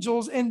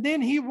angels, and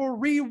then he will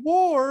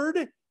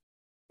reward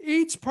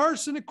each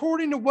person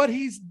according to what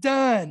he's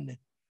done.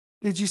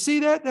 Did you see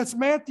that? That's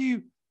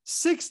Matthew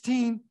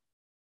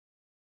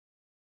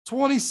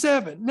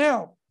 16:27.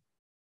 Now,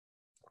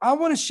 I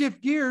want to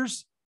shift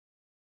gears,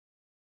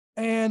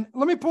 and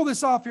let me pull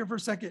this off here for a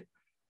second.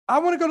 I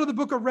want to go to the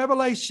book of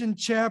Revelation,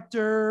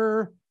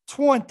 chapter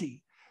 20.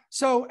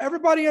 So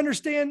everybody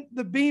understand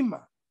the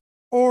Bema,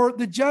 or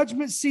the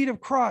judgment seat of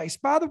Christ.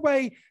 By the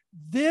way,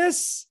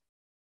 this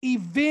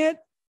event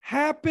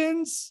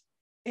happens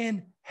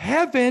in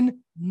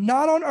heaven,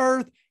 not on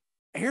earth.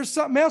 Here's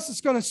something else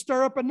that's going to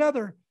stir up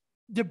another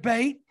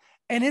debate,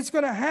 and it's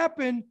going to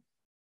happen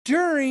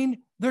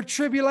during the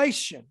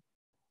tribulation.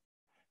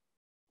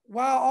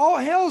 While all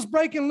hell's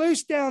breaking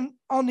loose down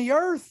on the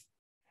earth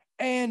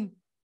and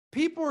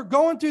people are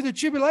going through the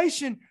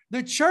tribulation,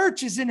 the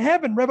church is in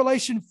heaven,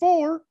 Revelation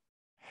 4.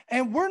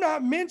 And we're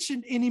not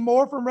mentioned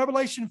anymore from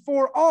Revelation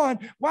 4 on.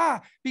 Why?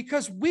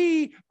 Because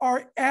we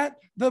are at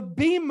the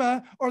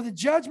Bema, or the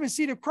judgment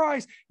seat of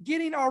Christ,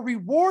 getting our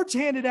rewards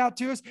handed out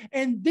to us.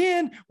 And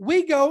then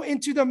we go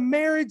into the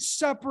marriage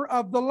supper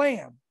of the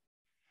Lamb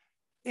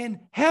in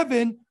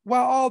heaven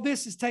while all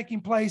this is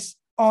taking place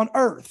on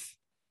earth.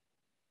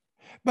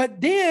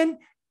 But then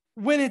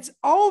when it's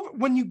over,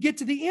 when you get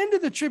to the end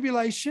of the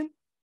tribulation,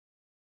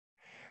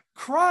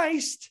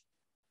 Christ,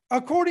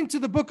 according to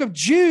the book of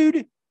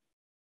Jude,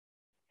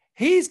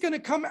 he's going to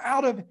come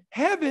out of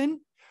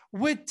heaven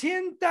with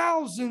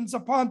 10,000s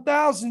upon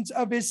thousands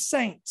of his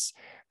saints.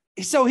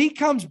 So he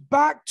comes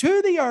back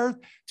to the earth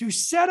to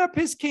set up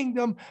his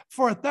kingdom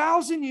for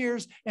 1,000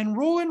 years and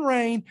rule and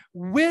reign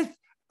with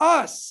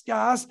us,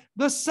 guys,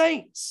 the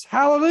saints.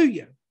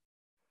 Hallelujah.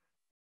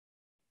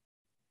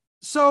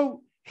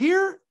 So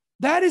here,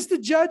 that is the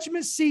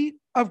judgment seat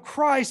of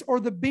Christ, or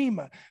the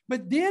Bema.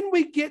 But then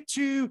we get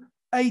to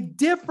a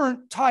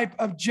different type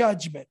of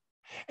judgment.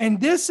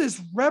 And this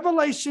is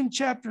Revelation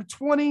chapter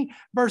 20,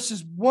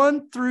 verses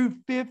 1 through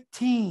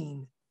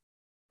 15.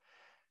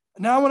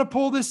 Now I want to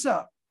pull this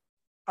up.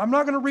 I'm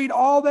not going to read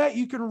all that.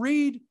 You can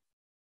read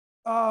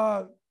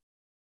 1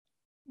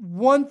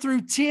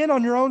 through 10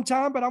 on your own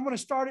time, but I'm going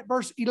to start at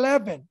verse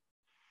 11.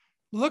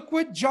 Look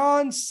what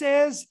John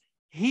says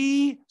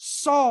he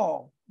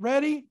saw.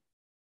 Ready?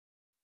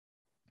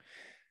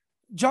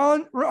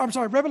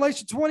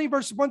 Revelation 20,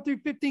 verses 1 through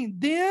 15.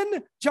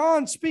 Then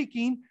John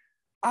speaking,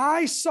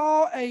 I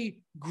saw a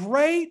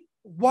great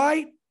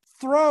white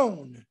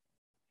throne,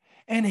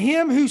 and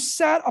him who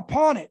sat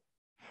upon it,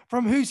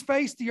 from whose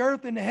face the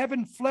earth and the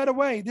heaven fled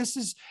away. This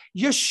is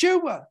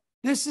Yeshua.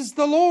 This is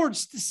the Lord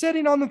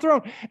sitting on the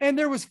throne. And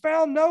there was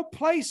found no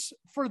place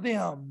for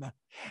them.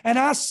 And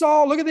I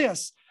saw, look at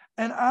this.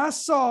 And I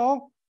saw,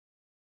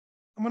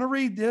 I'm going to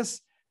read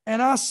this.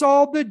 And I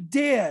saw the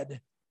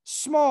dead,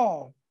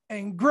 small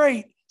and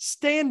great,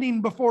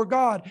 standing before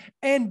God,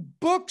 and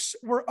books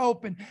were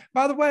open.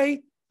 By the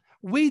way,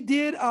 we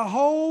did a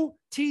whole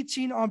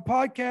teaching on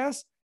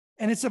podcast,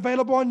 and it's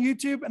available on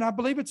YouTube, and I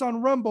believe it's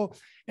on Rumble.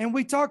 And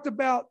we talked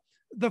about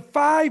the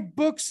 5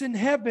 books in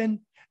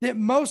heaven that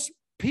most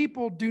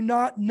people do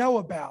not know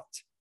about.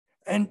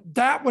 And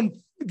that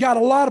one got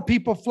a lot of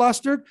people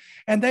flustered,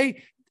 and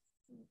they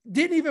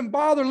didn't even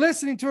bother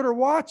listening to it or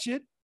watch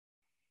it.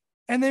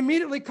 And they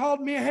immediately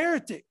called me a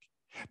heretic.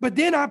 But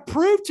then I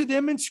proved to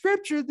them in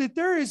Scripture that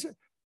there is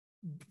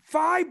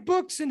 5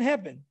 books in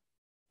heaven.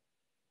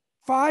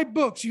 5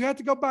 books. You have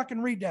to go back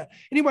and read that.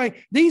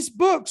 Anyway, these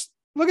books,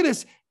 look at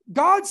this.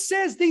 God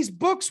says these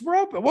books were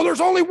open. Well, there's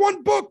only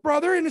one book,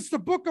 brother, and it's the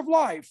book of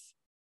life.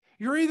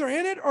 You're either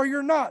in it or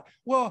you're not.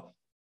 Well,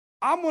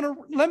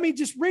 let me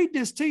just read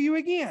this to you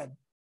again.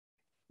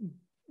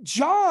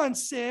 John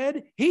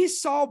said he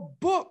saw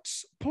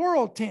books,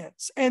 plural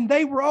tense, and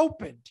they were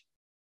opened.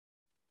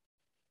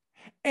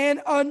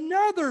 And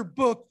another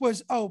book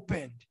was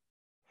opened,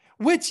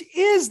 which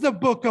is the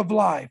book of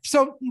life.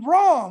 So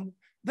wrong.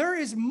 There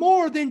is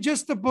more than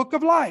just the book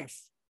of life.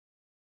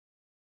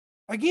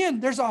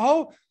 Again,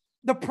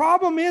 the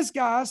problem is,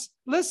 guys,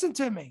 listen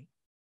to me.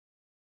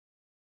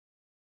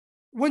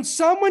 When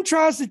someone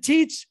tries to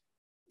teach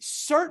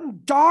certain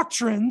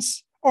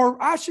doctrines, or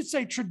I should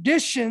say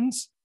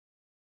traditions,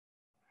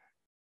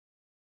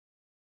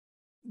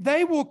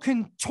 they will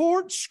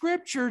contort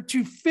Scripture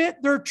to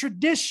fit their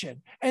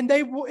tradition, and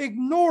they will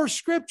ignore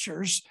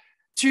Scriptures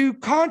to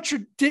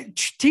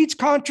teach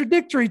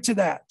contradictory to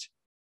that.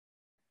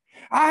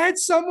 I had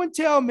someone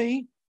tell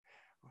me,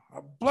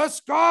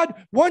 Bless God,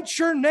 once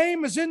your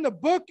name is in the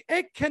book,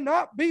 it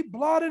cannot be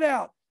blotted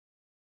out.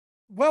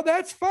 Well,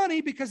 that's funny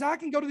because I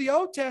can go to the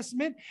Old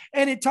Testament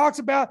and it talks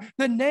about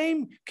the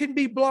name can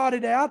be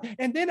blotted out.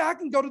 And then I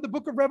can go to the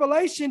book of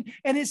Revelation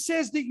and it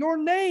says that your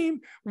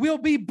name will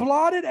be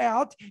blotted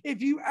out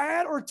if you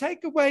add or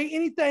take away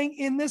anything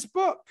in this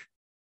book.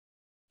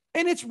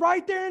 And it's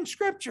right there in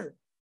Scripture.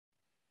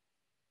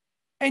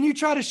 And you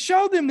try to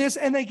show them this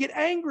and they get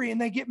angry and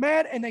they get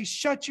mad and they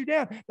shut you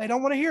down. They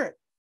don't want to hear it.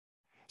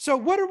 So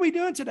what are we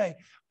doing today?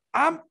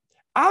 I'm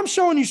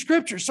showing you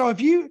Scripture. So if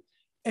you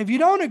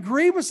don't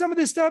agree with some of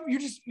this stuff,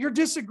 you're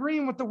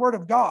disagreeing with the Word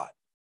of God.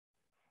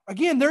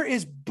 Again, there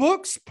is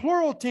books,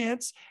 plural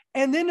tense,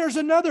 and then there's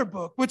another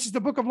book, which is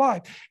the book of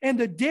life. And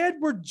the dead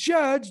were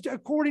judged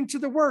according to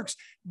the works.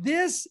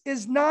 This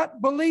is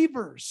not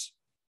believers.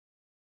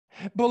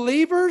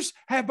 Believers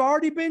have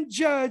already been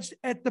judged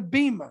at the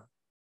Bema.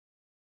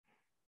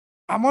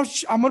 I'm going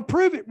to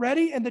prove it.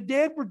 Ready? And the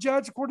dead were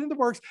judged according to the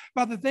works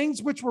by the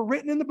things which were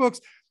written in the books.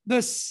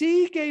 The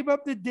sea gave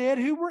up the dead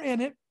who were in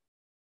it,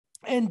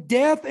 and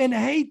death and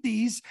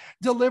Hades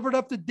delivered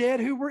up the dead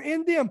who were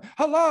in them.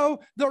 Hello,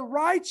 the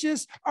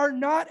righteous are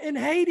not in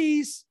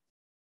Hades.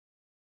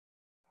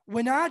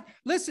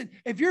 Listen,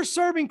 if you're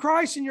serving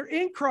Christ and you're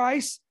in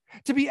Christ,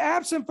 to be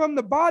absent from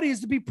the body is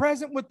to be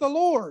present with the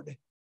Lord.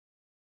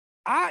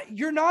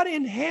 You're not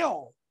in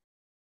hell.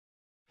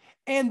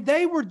 And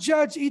they were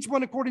judged, each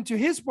one according to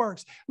his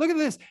works. Look at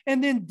this.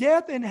 And then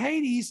death and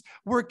Hades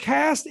were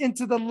cast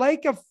into the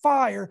lake of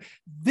fire.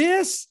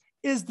 This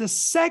is the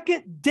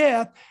second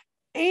death.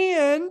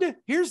 And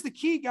here's the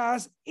key,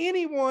 guys.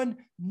 Anyone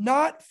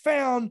not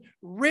found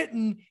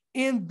written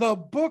in the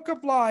book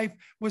of life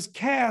was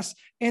cast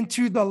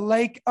into the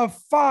lake of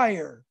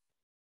fire.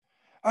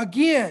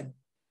 Again,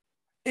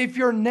 if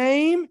your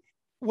name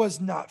was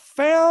not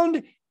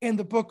found in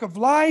the book of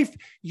life,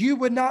 you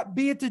would not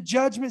be at the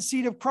judgment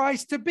seat of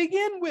Christ to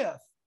begin with.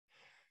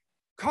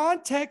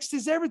 Context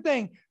is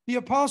everything. The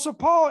Apostle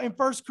Paul in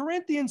 1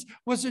 Corinthians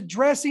was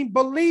addressing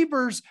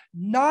believers,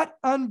 not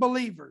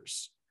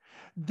unbelievers.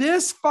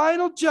 This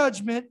final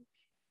judgment,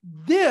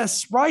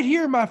 this right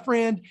here, my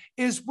friend,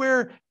 is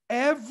where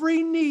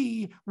every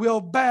knee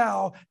will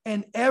bow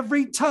and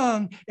every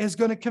tongue is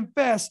going to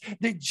confess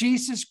that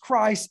Jesus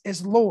Christ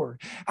is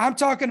Lord. I'm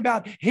talking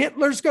about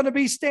Hitler's going to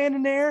be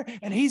standing there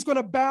and he's going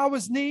to bow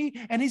his knee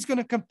and he's going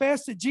to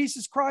confess that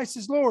Jesus Christ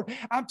is Lord.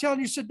 I'm telling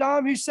you,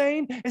 Saddam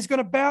Hussein is going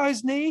to bow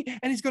his knee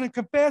and he's going to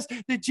confess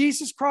that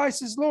Jesus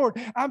Christ is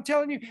Lord. I'm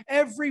telling you,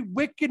 every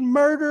wicked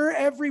murderer,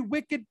 every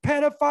wicked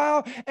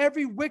pedophile,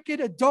 every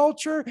wicked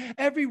adulterer,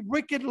 every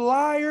wicked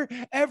liar,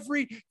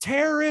 every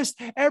terrorist,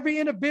 every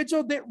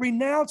individual that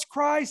renounced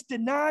Christ,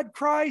 denied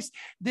Christ,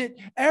 that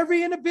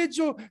every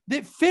individual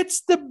that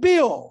fits the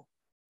bill,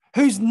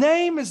 whose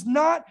name is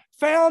not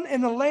found in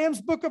the Lamb's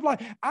book of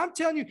life. I'm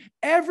telling you,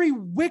 every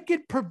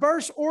wicked,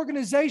 perverse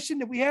organization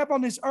that we have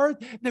on this earth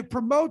that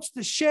promotes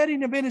the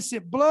shedding of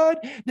innocent blood,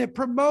 that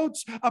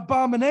promotes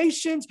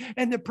abominations,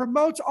 and that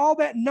promotes all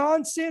that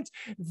nonsense,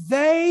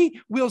 they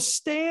will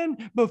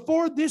stand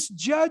before this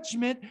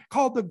judgment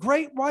called the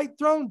Great White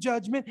Throne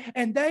Judgment,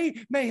 and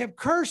they may have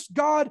cursed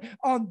God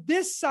on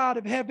this side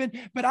of heaven,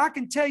 but I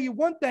can tell you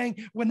one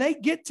thing, when they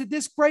get to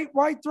this Great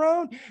White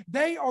Throne,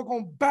 they are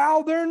going to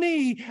bow their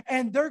knee,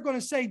 and they're going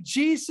to say,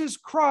 Jesus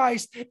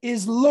Christ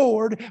is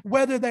Lord,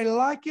 whether they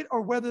like it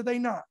or whether they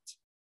not.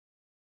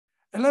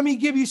 And let me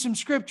give you some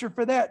scripture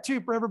for that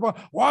too, for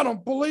everybody. Well, I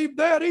don't believe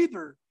that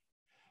either.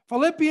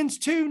 Philippians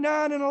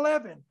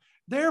 2:9-11.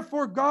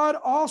 Therefore, God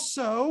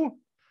also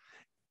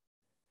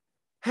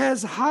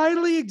has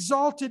highly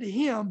exalted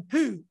him,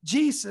 who?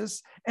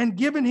 Jesus, and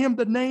given him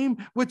the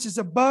name which is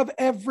above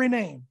every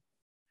name,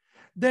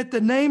 that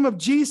the name of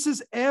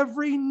Jesus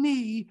every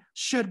knee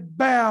should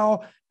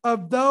bow,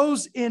 of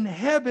those in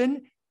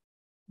heaven,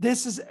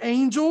 this is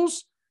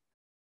angels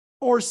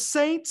or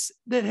saints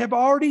that have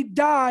already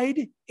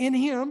died in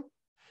him,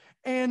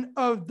 and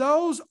of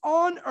those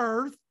on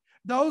earth,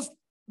 those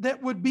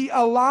that would be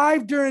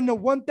alive during the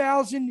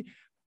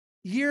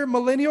 1,000-year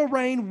millennial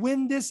reign,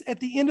 at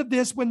the end of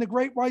this, when the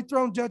Great White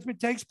Throne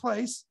Judgment takes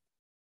place,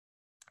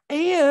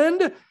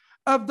 and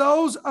of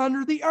those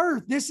under the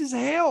earth. This is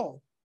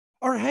hell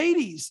or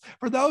Hades,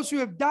 for those who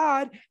have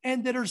died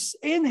and that are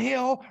in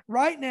hell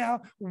right now,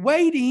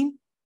 waiting.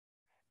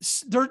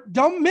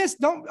 Don't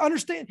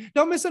misunderstand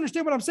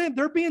what I'm saying.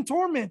 They're being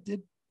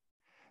tormented.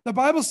 The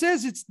Bible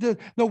says it's the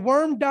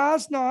worm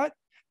dies not,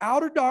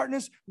 outer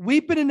darkness,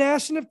 weeping and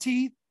gnashing of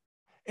teeth.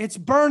 It's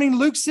burning,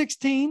 Luke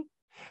 16.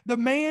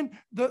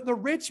 The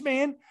rich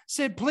man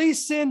said,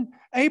 please send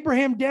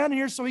Abraham down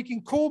here so he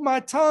can cool my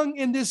tongue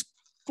in this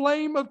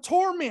flame of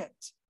torment.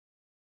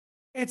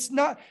 It's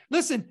not,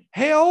 listen,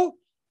 hell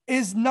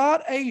is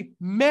not a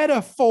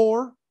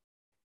metaphor.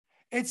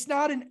 It's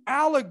not an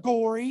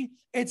allegory.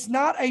 It's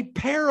not a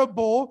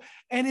parable,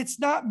 and it's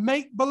not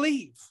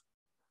make-believe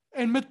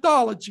and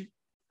mythology.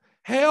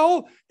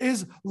 Hell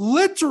is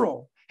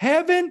literal.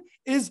 Heaven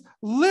is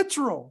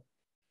literal.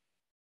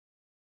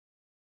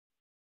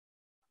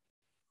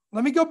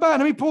 Let me go back.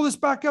 Let me pull this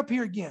back up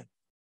here again.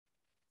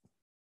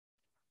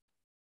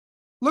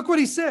 Look what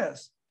he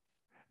says.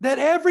 That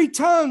every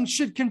tongue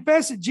should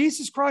confess that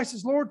Jesus Christ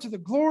is Lord to the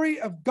glory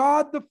of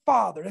God the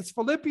Father. That's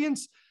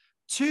Philippians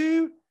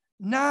 2,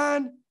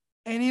 9,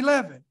 and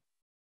 11.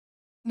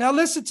 Now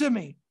listen to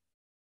me.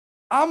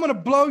 I'm going to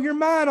blow your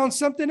mind on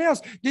something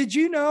else. Did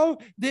you know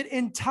that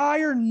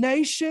entire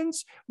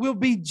nations will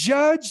be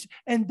judged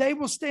and they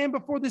will stand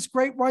before this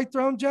great white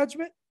throne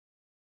judgment?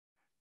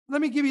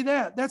 Let me give you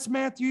that. That's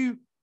Matthew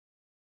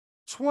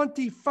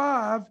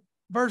 25,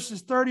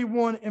 verses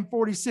 31 and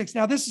 46.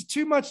 Now, this is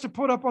too much to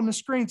put up on the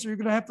screen, so you're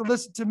going to have to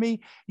listen to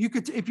me. You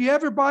could, if you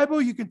have your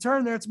Bible, you can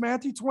turn there. It's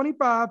Matthew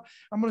 25.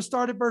 I'm going to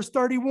start at verse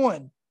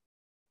 31.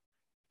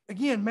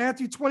 Again,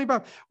 Matthew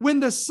 25. When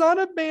the Son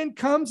of Man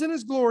comes in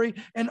his glory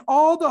and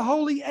all the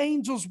holy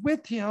angels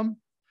with him,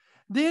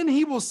 then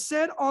he will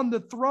sit on the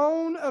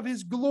throne of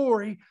his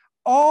glory.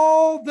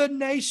 All the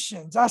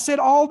nations, I said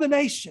all the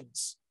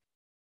nations,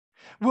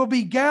 will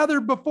be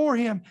gathered before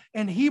him,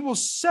 and he will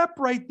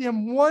separate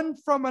them one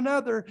from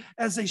another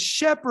as a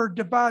shepherd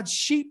divides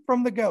sheep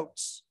from the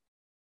goats.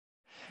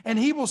 And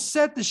he will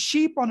set the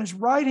sheep on his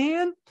right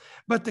hand,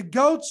 but the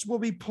goats will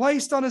be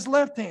placed on his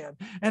left hand.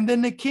 And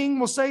then the king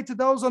will say to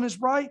those on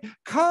his right,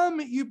 come,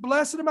 you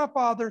blessed of my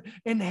Father,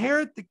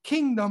 inherit the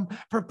kingdom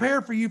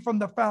prepared for you from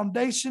the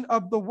foundation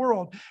of the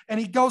world. And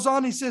he goes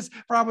on, he says,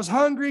 for I was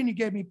hungry and you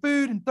gave me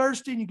food, and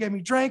thirsty and you gave me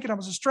drink, and I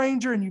was a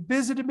stranger and you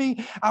visited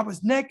me. I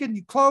was naked and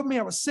you clothed me.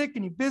 I was sick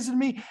and you visited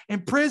me,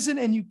 in prison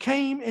and you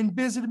came and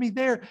visited me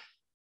there.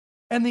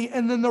 And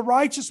then the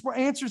righteous will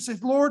answer and say,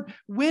 Lord,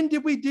 when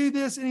did we do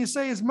this? And he'll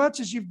say, as much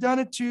as you've done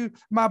it to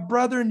my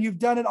brother, and you've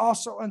done it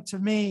also unto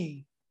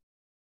me.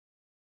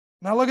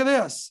 Now look at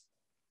this.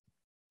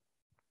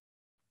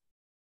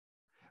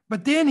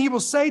 But then he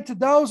will say to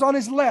those on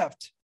his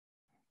left,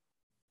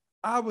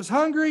 I was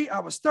hungry, I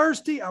was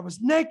thirsty, I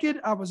was naked,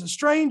 I was a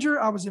stranger,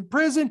 I was in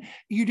prison.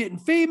 You didn't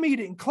feed me, you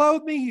didn't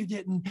clothe me, you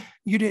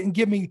didn't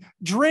give me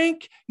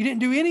drink, you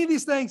didn't do any of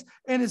these things.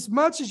 And as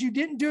much as you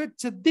didn't do it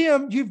to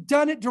them, you've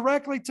done it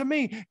directly to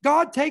me.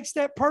 God takes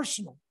that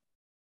personal.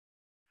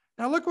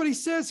 Now look what he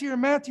says here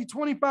in Matthew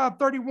 25,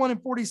 31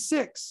 and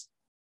 46.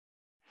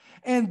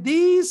 And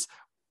these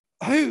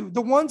who,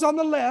 the ones on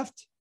the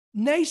left,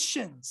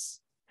 nations,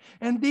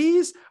 and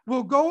these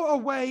will go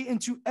away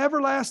into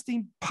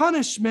everlasting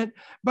punishment,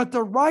 but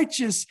the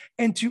righteous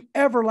into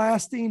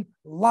everlasting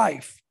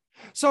life.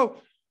 So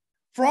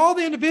for all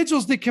the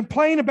individuals that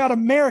complain about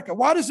America,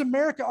 why does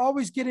America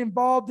always get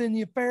involved in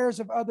the affairs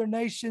of other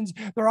nations?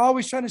 They're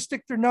always trying to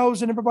stick their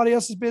nose in everybody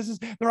else's business.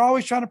 They're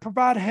always trying to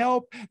provide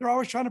help. They're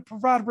always trying to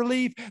provide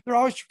relief. They're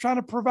always trying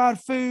to provide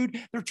food.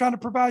 They're trying to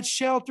provide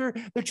shelter.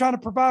 They're trying to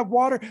provide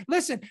water.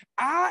 Listen,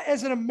 I,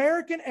 as an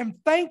American, am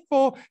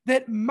thankful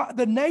that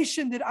the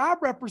nation that I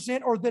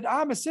represent, or that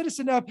I'm a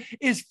citizen of,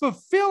 is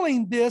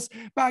fulfilling this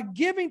by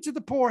giving to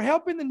the poor,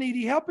 helping the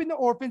needy, helping the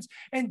orphans,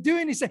 and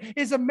doing these things.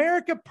 Is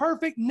America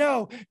perfect?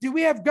 No. Do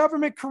we have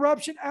government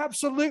corruption?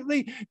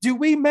 Absolutely. Do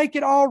we make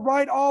it all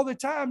right all the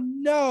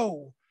time?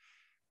 No.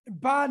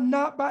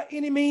 Not by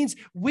any means.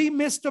 We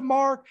missed the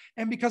mark,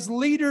 and because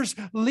leaders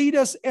lead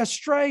us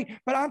astray.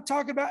 But I'm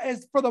talking about,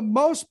 as for the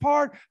most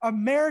part,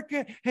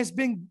 America has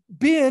been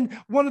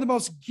one of the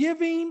most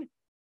giving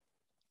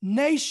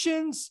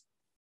nations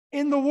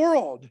in the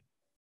world.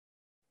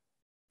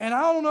 And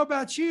I don't know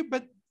about you,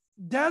 but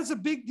that is a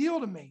big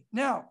deal to me.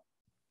 Now,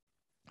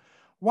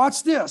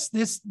 watch this.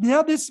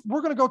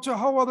 We're going to go to a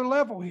whole other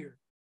level here.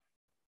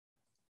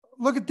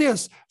 Look at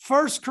this.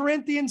 1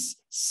 Corinthians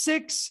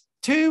 6,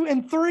 2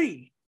 and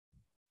 3.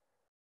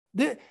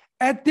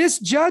 At this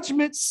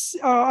judgment,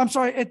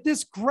 at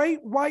this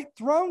great white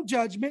throne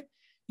judgment,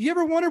 you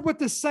ever wondered what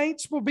the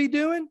saints will be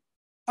doing?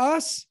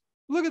 Us?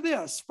 Look at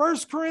this. 1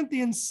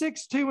 Corinthians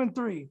 6, 2 and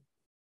 3.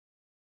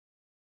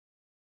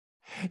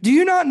 Do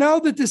you not know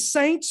that the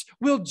saints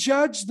will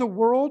judge the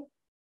world?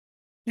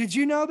 Did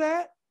you know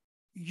that?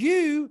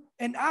 You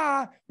and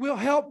I will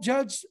help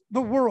judge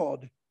the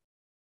world.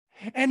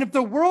 And if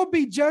the world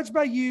be judged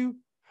by you,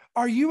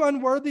 are you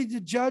unworthy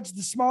to judge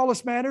the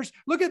smallest matters?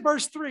 Look at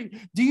verse 3.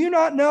 Do you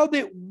not know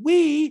that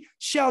we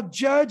shall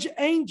judge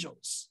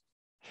angels?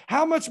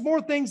 How much more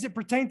things that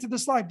pertain to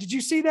this life? Did you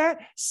see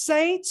that?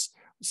 Saints,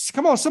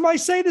 come on, somebody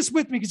say this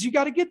with me, because you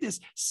got to get this.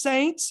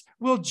 Saints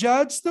will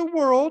judge the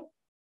world,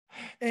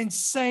 and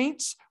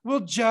saints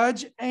will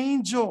judge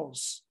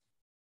angels.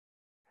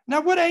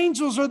 Now, what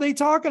angels are they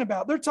talking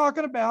about? They're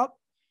talking about,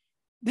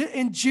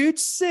 in Jude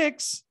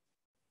 6,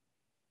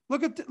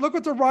 look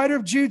what the writer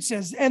of Jude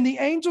says. And the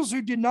angels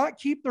who did not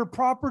keep their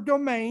proper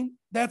domain,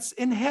 that's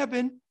in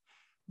heaven,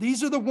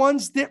 these are the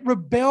ones that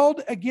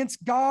rebelled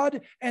against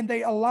God, and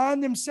they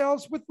aligned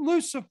themselves with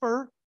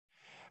Lucifer,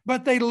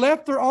 but they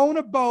left their own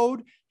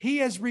abode. He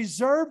has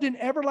reserved in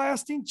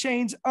everlasting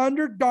chains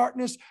under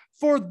darkness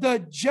for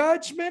the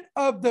judgment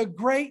of the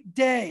great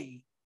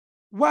day.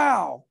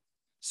 Wow.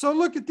 So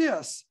look at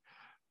this.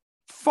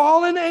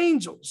 Fallen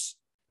angels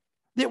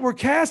that were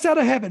cast out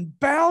of heaven,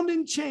 bound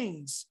in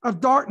chains of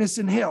darkness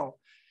and hell,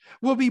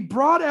 will be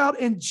brought out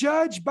and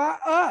judged by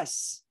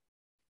us.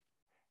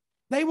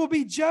 They will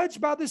be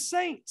judged by the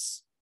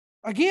saints.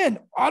 Again,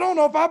 I don't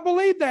know if I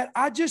believe that.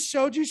 I just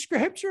showed you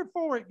scripture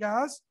for it,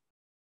 guys.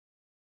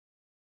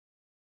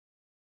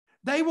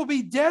 They will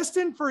be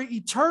destined for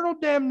eternal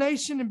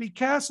damnation and be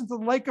cast into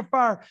the lake of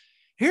fire.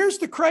 Here's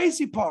the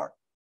crazy part.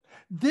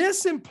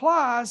 This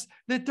implies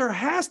that there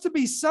has to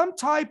be some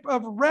type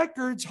of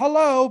records,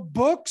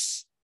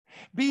 books,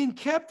 being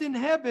kept in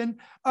heaven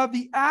of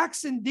the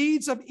acts and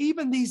deeds of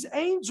even these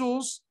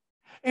angels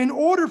in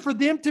order for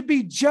them to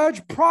be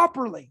judged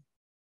properly.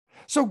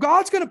 So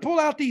God's going to pull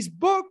out these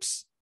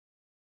books,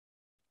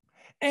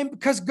 and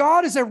because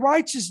God is a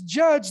righteous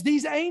judge,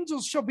 these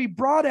angels shall be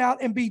brought out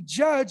and be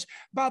judged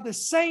by the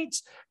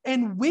saints.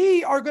 And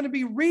we are going to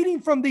be reading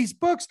from these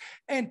books,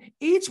 and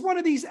each one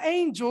of these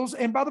angels,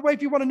 and by the way,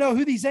 if you want to know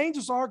who these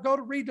angels are, go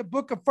to read the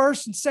book of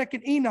 1st and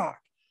 2nd Enoch.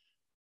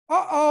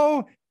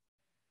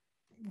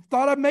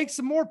 Thought I'd make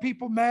some more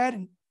people mad,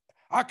 and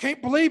I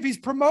can't believe he's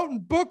promoting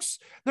books.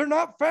 They're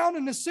not found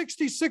in the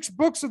 66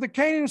 books of the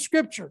canon of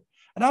Scripture.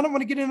 And I don't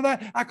want to get into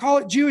that. I call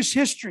it Jewish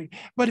history.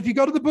 But if you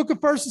go to the book of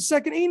 1st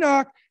and 2nd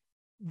Enoch,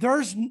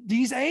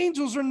 these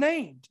angels are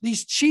named,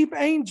 these chief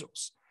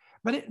angels.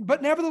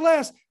 But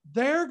nevertheless,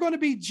 they're going to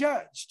be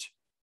judged.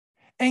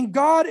 And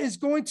God is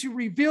going to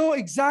reveal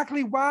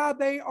exactly why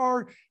they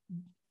are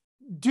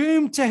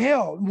doomed to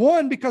hell.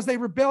 One, because they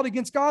rebelled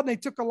against God and they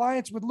took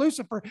alliance with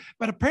Lucifer.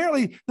 But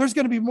apparently there's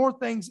going to be more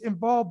things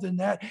involved in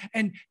that.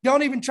 And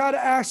don't even try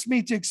to ask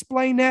me to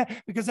explain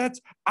that, because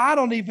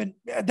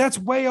that's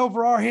way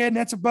over our head and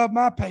that's above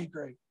my pay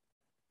grade.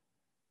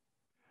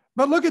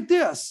 But look at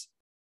this.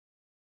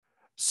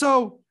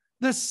 So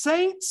the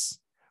saints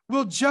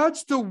will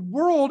judge the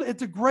world at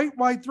the great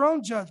white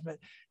throne judgment.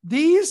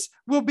 These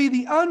will be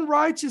the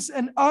unrighteous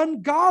and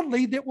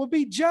ungodly that will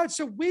be judged.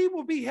 So we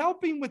will be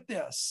helping with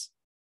this.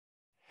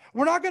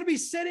 We're not going to be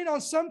sitting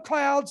on some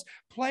clouds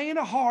playing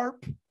a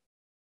harp,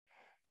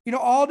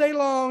 all day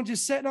long,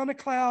 just sitting on a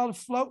cloud,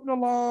 floating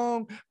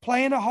along,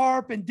 playing a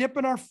harp and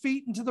dipping our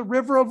feet into the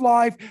river of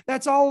life.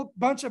 That's all a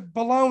bunch of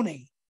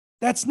baloney.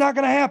 That's not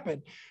going to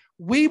happen.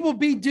 We will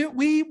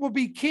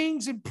be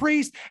kings and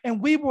priests,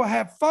 and we will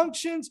have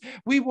functions.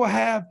 We will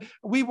have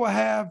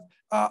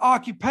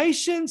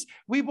occupations.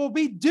 We will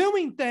be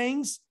doing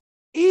things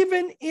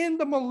even in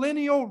the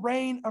millennial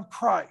reign of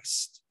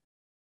Christ.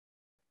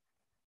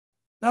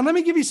 Now, let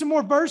me give you some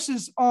more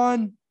verses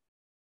on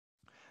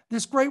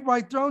this great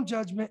white throne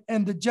judgment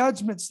and the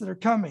judgments that are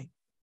coming.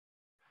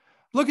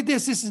 Look at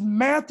this. This is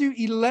Matthew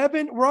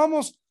 11. We're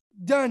almost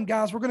done,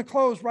 guys. We're going to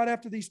close right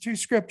after these two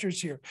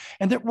scriptures here.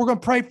 And then we're going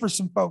to pray for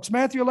some folks.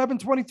 Matthew 11,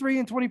 23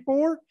 and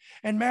 24,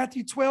 and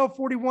Matthew 12,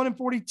 41 and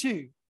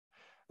 42.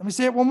 Let me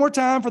say it one more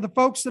time for the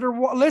folks that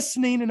are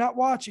listening and not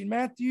watching.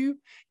 Matthew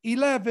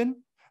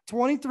 11,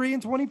 23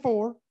 and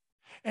 24.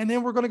 And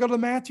then we're going to go to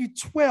Matthew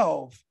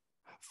 12,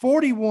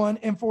 41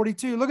 and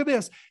 42. Look at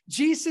this.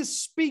 Jesus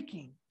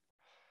speaking.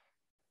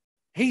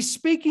 He's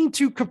speaking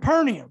to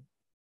Capernaum.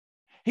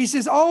 He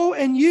says, "Oh,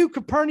 and you,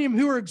 Capernaum,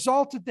 who are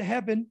exalted to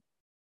heaven,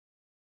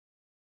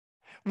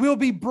 will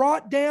be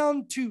brought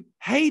down to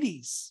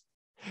Hades.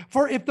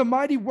 For if the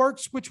mighty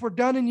works which were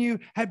done in you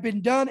had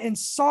been done in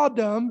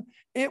Sodom,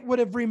 it would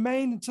have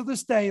remained until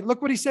this day."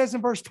 Look what he says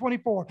in verse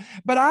 24.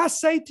 "But I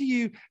say to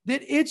you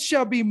that it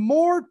shall be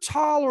more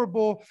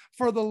tolerable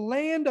for the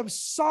land of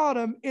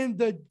Sodom in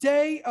the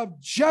day of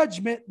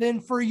judgment than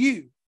for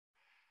you."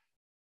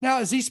 Now,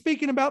 is he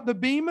speaking about the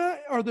Bema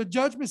or the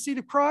judgment seat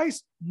of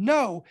Christ?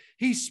 No,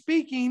 he's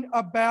speaking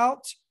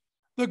about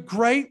the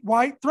great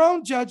white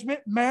throne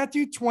judgment,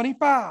 Matthew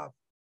 25.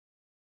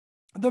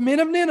 The men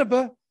of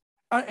Nineveh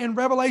in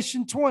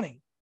Revelation 20.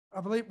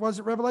 I believe, was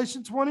it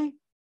Revelation 20?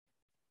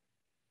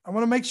 I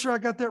want to make sure I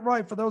got that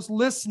right for those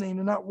listening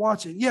and not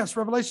watching. Yes,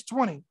 Revelation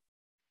 20.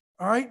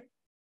 All right.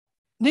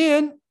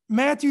 Then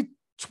Matthew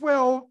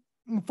 12,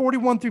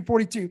 41 through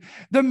 42.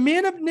 "The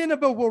men of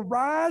Nineveh will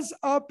rise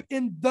up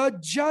in the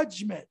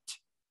judgment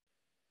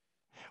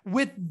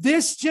with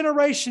this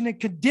generation and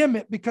condemn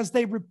it, because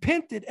they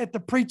repented at the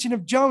preaching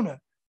of Jonah.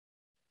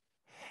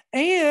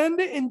 And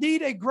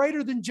indeed, a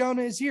greater than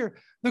Jonah is here.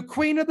 The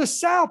queen of the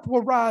south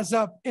will rise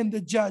up in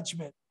the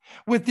judgment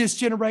with this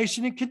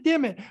generation and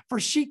condemn it. For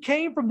she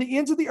came from the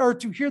ends of the earth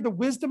to hear the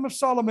wisdom of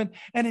Solomon.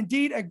 And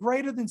indeed, a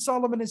greater than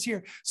Solomon is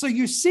here." So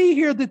you see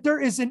here that there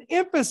is an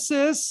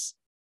emphasis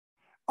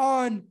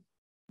on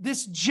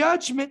this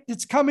judgment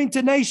that's coming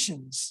to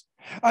nations.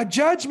 A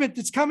judgment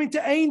that's coming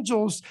to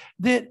angels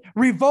that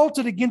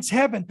revolted against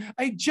heaven.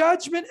 A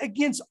judgment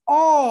against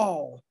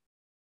all,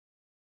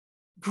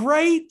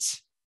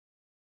 great,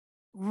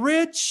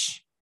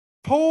 rich,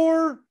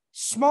 poor,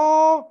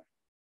 small,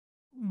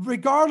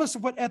 regardless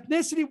of what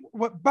ethnicity,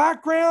 what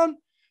background,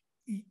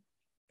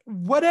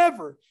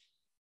 whatever.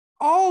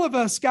 All of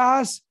us,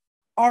 guys,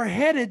 are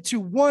headed to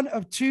one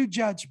of two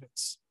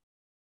judgments.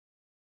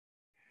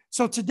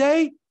 So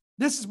today,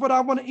 this is what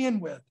I want to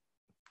end with.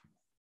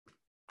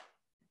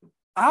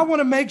 I want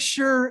to make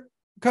sure,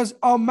 because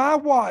on my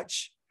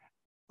watch,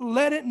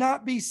 let it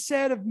not be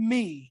said of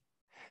me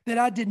that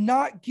I did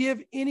not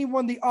give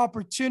anyone the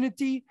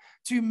opportunity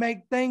to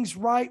make things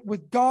right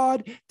with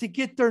God, to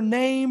get their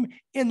name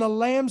in the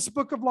Lamb's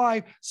book of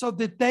life so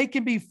that they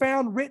can be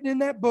found written in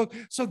that book.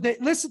 So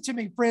that, listen to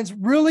me, friends,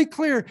 really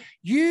clear.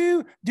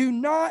 You do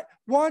not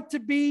want to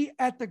be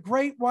at the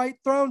great white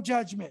throne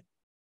judgment.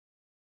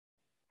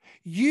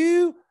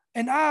 You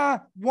and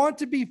I want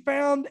to be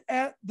found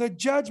at the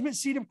judgment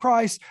seat of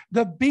Christ,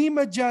 the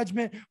Bema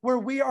judgment, where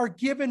we are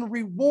given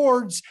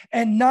rewards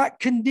and not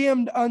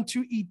condemned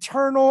unto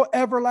eternal,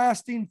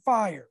 everlasting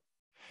fire.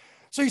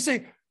 So you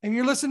say, and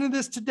you're listening to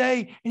this today,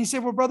 and you say,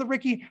 well, Brother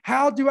Ricky,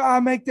 how do I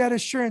make that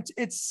assurance?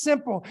 It's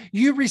simple.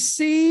 You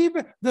receive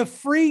the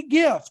free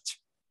gift.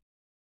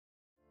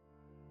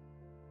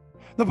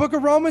 The book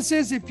of Romans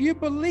says, if you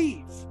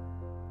believe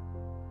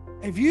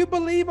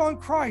on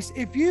Christ,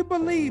 if you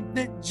believe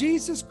that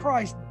Jesus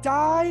Christ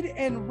died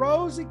and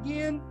rose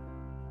again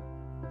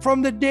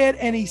from the dead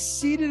and he's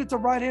seated at the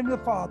right hand of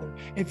the Father,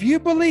 if you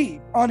believe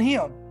on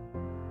him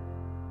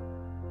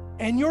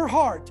in your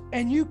heart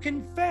and you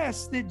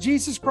confess that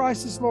Jesus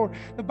Christ is Lord,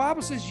 the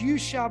Bible says you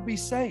shall be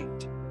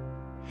saved.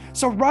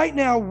 So right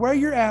now, where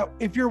you're at,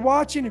 if you're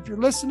watching, if you're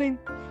listening,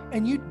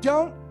 and you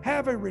don't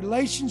have a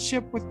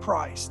relationship with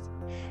Christ,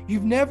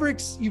 you've never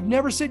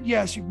said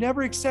yes, you've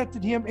never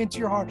accepted him into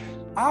your heart,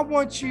 I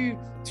want you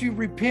to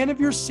repent of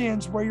your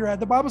sins where you're at.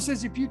 The Bible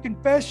says if you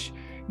confess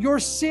your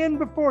sin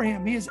before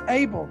him, he is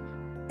able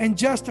and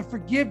just to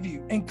forgive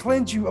you and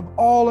cleanse you of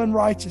all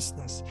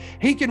unrighteousness.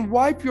 He can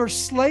wipe your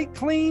slate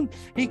clean.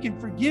 He can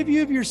forgive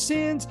you of your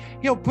sins.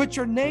 He'll put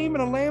your name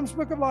in a Lamb's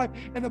book of life.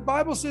 And the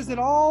Bible says that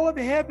all of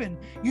heaven,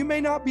 you may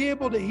not be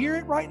able to hear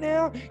it right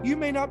now. You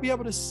may not be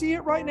able to see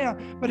it right now.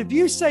 But if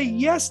you say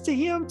yes to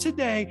him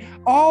today,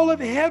 all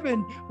of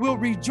heaven will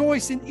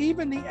rejoice. And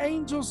even the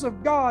angels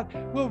of God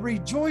will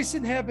rejoice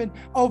in heaven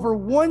over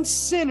one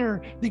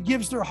sinner that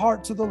gives their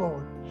heart to the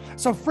Lord.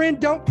 So friend,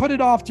 don't put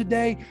it off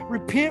today.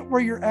 Repent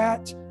where you're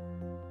at.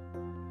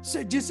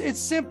 So it's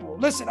simple.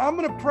 Listen, I'm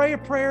going to pray a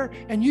prayer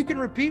and you can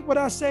repeat what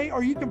I say,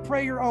 or you can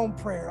pray your own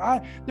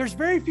prayer. There's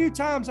very few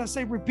times I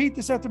say, repeat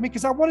this after me,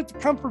 because I want it to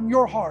come from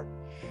your heart.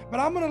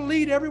 But I'm going to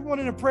lead everyone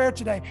in a prayer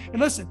today.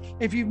 And listen,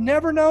 if you've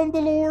never known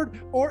the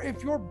Lord, or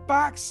if you're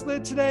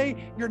backslid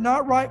today, you're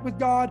not right with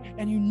God,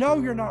 and you know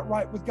you're not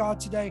right with God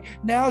today,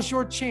 now's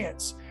your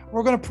chance.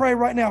 We're going to pray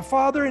right now.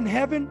 Father in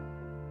heaven,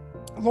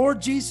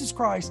 Lord Jesus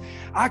Christ,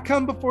 I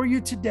come before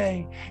you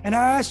today and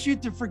I ask you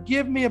to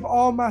forgive me of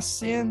all my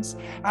sins.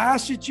 I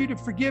ask that you to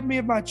forgive me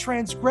of my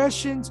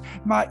transgressions,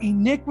 my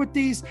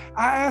iniquities.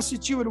 I ask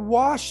that you would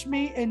wash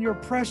me in your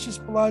precious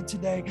blood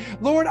today.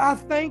 Lord, I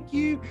thank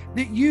you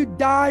that you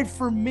died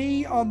for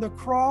me on the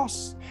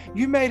cross.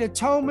 You made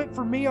atonement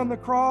for me on the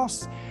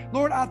cross.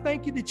 Lord, I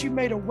thank you that you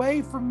made a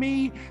way for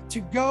me to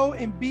go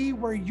and be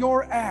where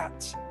you're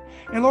at.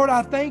 And Lord,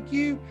 I thank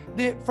you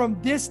that from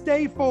this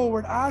day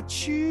forward, I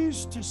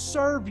choose to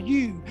serve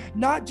you,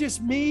 not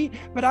just me,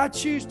 but I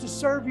choose to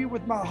serve you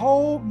with my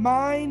whole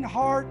mind,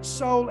 heart,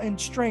 soul,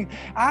 and strength.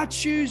 I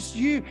choose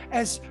you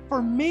as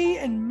for me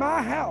and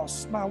my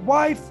house, my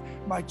wife,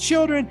 my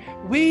children,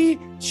 we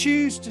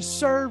choose to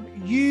serve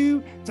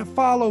you, to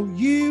follow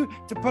you,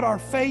 to put our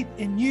faith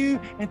in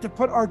you, and to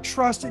put our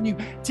trust in you.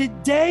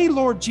 Today,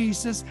 Lord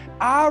Jesus,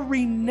 I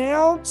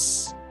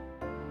renounce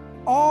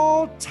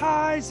all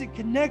ties and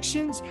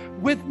connections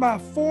with my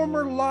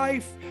former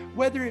life,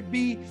 whether it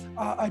be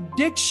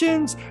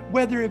addictions,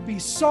 whether it be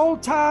soul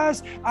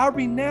ties. I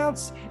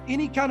renounce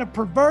any kind of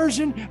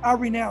perversion. I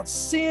renounce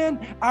sin.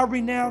 I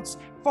renounce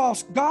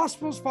false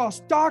gospels,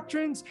 false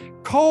doctrines,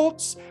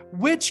 cults,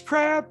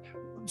 witchcraft,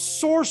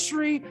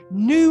 sorcery,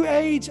 new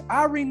age.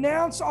 I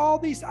renounce all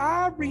these.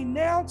 I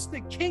renounce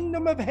the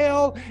kingdom of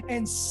hell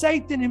and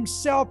Satan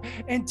himself.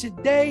 And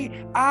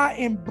today I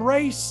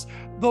embrace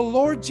the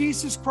Lord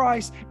Jesus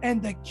Christ and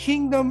the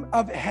kingdom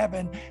of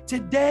heaven.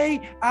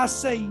 Today, I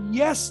say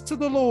yes to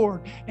the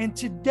Lord. And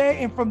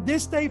today, and from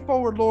this day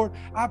forward, Lord,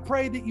 I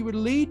pray that you would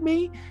lead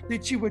me,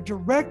 that you would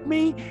direct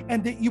me,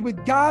 and that you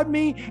would guide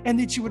me, and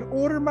that you would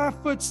order my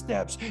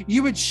footsteps.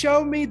 You would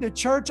show me the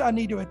church I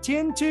need to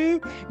attend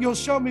to. You'll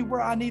show me where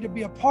I need to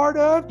be a part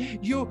of.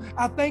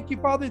 I thank you,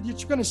 Father,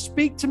 that you're going to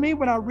speak to me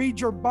when I read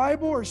your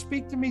Bible, or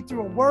speak to me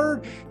through a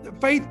word.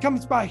 Faith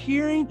comes by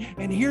hearing,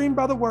 and hearing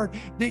by the word.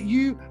 That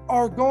you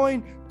are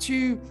going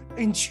to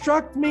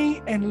instruct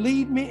me and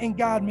lead me and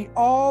guide me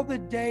all the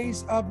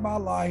days of my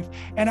life.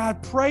 And I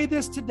pray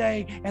this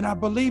today, and I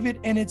believe it,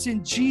 and it's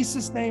in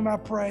Jesus' name I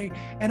pray.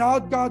 And all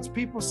God's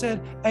people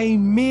said,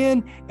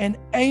 amen and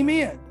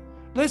amen.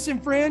 Listen,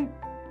 friend,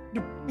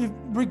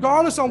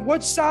 regardless on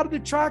which side of the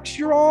tracks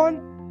you're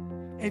on,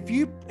 if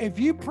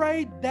you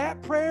prayed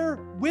that prayer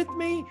with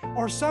me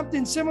or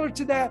something similar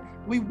to that,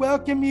 we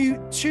welcome you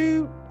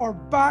to or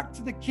back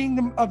to the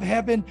kingdom of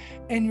heaven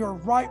in your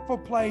rightful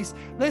place.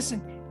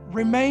 Listen,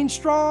 remain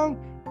strong,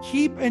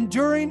 keep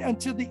enduring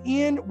until the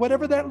end,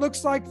 whatever that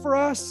looks like for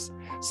us.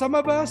 Some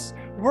of us,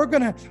 we're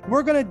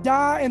gonna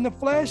die in the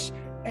flesh,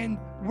 and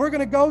we're going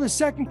to go to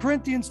 2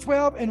 Corinthians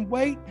 12 and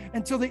wait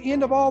until the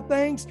end of all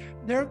things.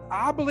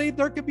 I believe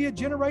there could be a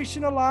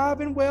generation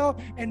alive and well,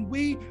 and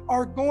we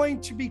are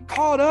going to be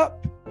caught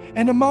up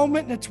in a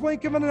moment, in a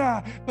twinkle of an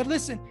eye. But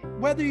listen,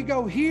 whether you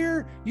go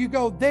here, you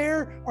go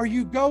there, or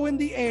you go in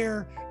the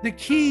air, the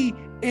key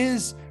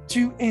is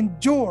to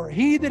endure.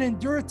 He that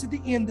endureth to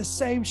the end, the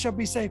same shall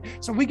be saved.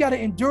 So we got to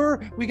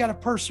endure, we got to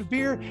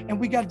persevere, and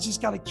we got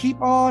to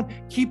keep on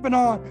keeping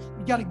on.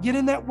 You got to get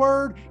in that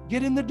word,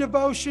 get in the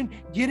devotion,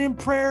 get in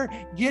prayer,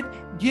 get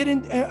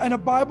in a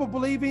Bible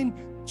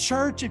believing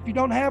church. If you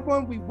don't have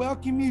one, we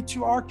welcome you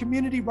to our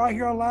community right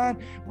here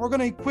online. We're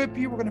going to equip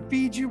you. We're going to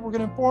feed you. We're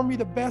going to inform you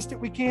the best that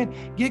we can.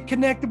 Get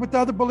connected with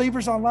other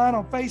believers online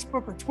on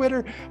Facebook or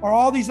Twitter or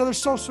all these other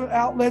social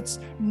outlets,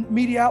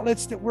 media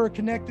outlets that we're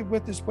connected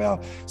with as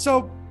well.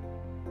 So,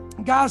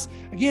 guys,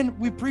 again,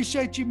 we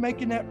appreciate you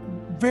making that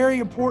very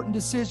important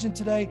decision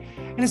today.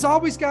 And as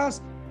always, guys,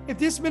 if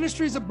this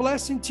ministry is a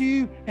blessing to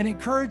you and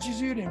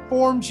encourages you, it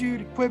informs you,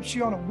 it equips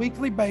you on a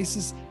weekly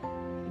basis,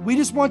 we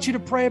just want you to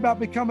pray about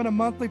becoming a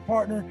monthly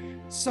partner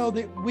so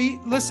that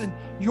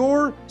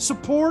your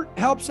support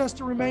helps us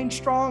to remain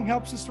strong,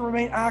 helps us to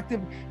remain active,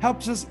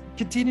 helps us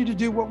continue to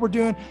do what we're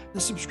doing.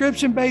 The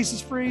subscription base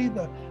is free.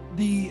 The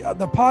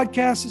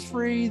podcast is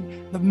free.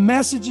 The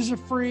messages are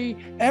free.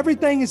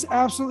 Everything is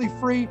absolutely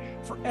free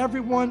for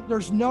everyone.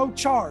 There's no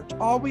charge.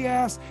 All we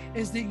ask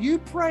is that you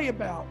pray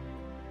about.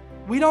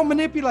 We don't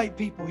manipulate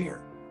people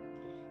here.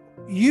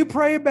 You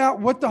pray about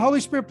what the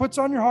Holy Spirit puts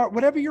on your heart,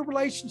 whatever your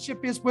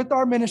relationship is with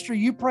our ministry,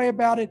 you pray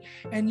about it,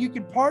 and you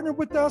can partner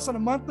with us on a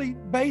monthly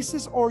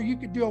basis, or you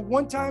could do a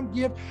one-time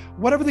gift,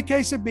 whatever the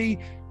case would be.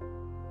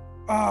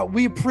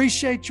 We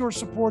appreciate your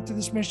support to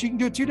this ministry. You can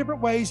do it two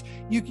different ways.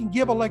 You can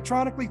give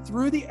electronically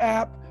through the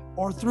app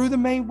or through the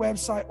main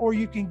website, or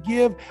you can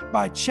give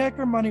by check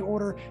or money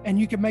order, and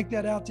you can make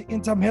that out to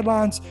End Time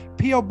Headlines,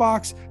 P.O.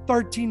 Box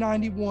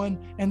 1391,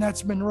 and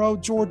that's Monroe,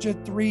 Georgia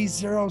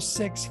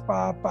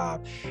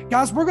 30655.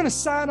 Guys, we're going to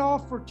sign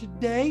off for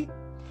today.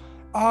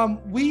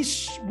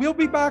 We'll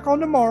be back on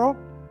tomorrow,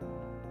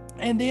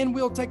 and then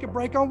we'll take a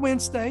break on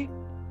Wednesday.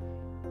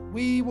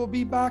 We will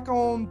be back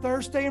on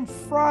Thursday and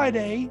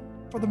Friday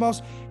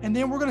and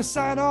then we're going to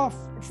sign off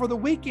for the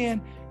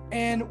weekend.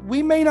 And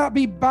we may not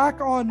be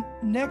back on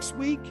next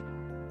week.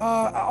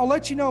 I'll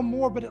let you know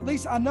more, but at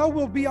least I know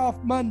we'll be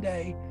off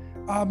Monday.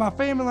 My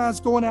family and I is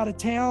going out of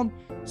town,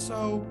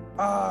 so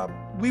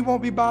we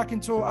won't be back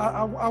until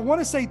I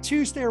want to say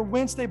Tuesday or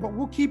Wednesday, but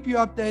we'll keep you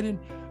updated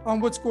on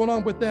what's going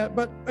on with that.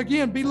 But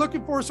again, be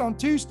looking for us on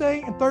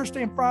Tuesday and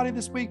Thursday and Friday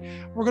this week.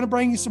 We're going to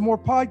bring you some more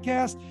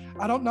podcasts.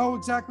 I don't know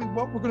exactly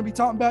what we're going to be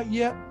talking about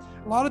yet.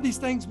 A lot of these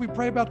things we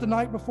pray about the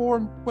night before,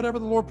 and whatever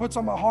the Lord puts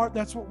on my heart,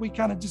 that's what we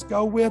kind of just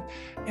go with.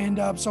 And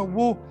so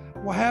we'll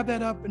have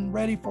that up and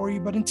ready for you.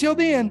 But until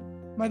then,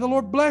 may the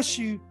Lord bless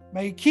you,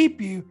 may He keep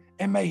you,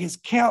 and may His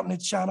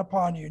countenance shine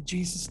upon you in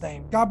Jesus'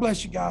 name. God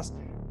bless you guys.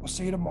 We'll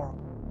see you tomorrow.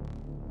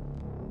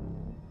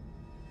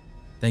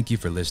 Thank you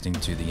for listening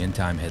to the End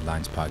Time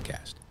Headlines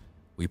podcast.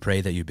 We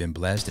pray that you've been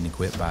blessed and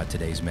equipped by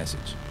today's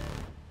message.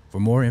 For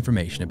more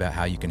information about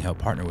how you can help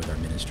partner with our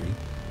ministry,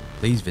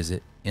 please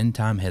visit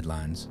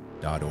endtimeheadlines.org.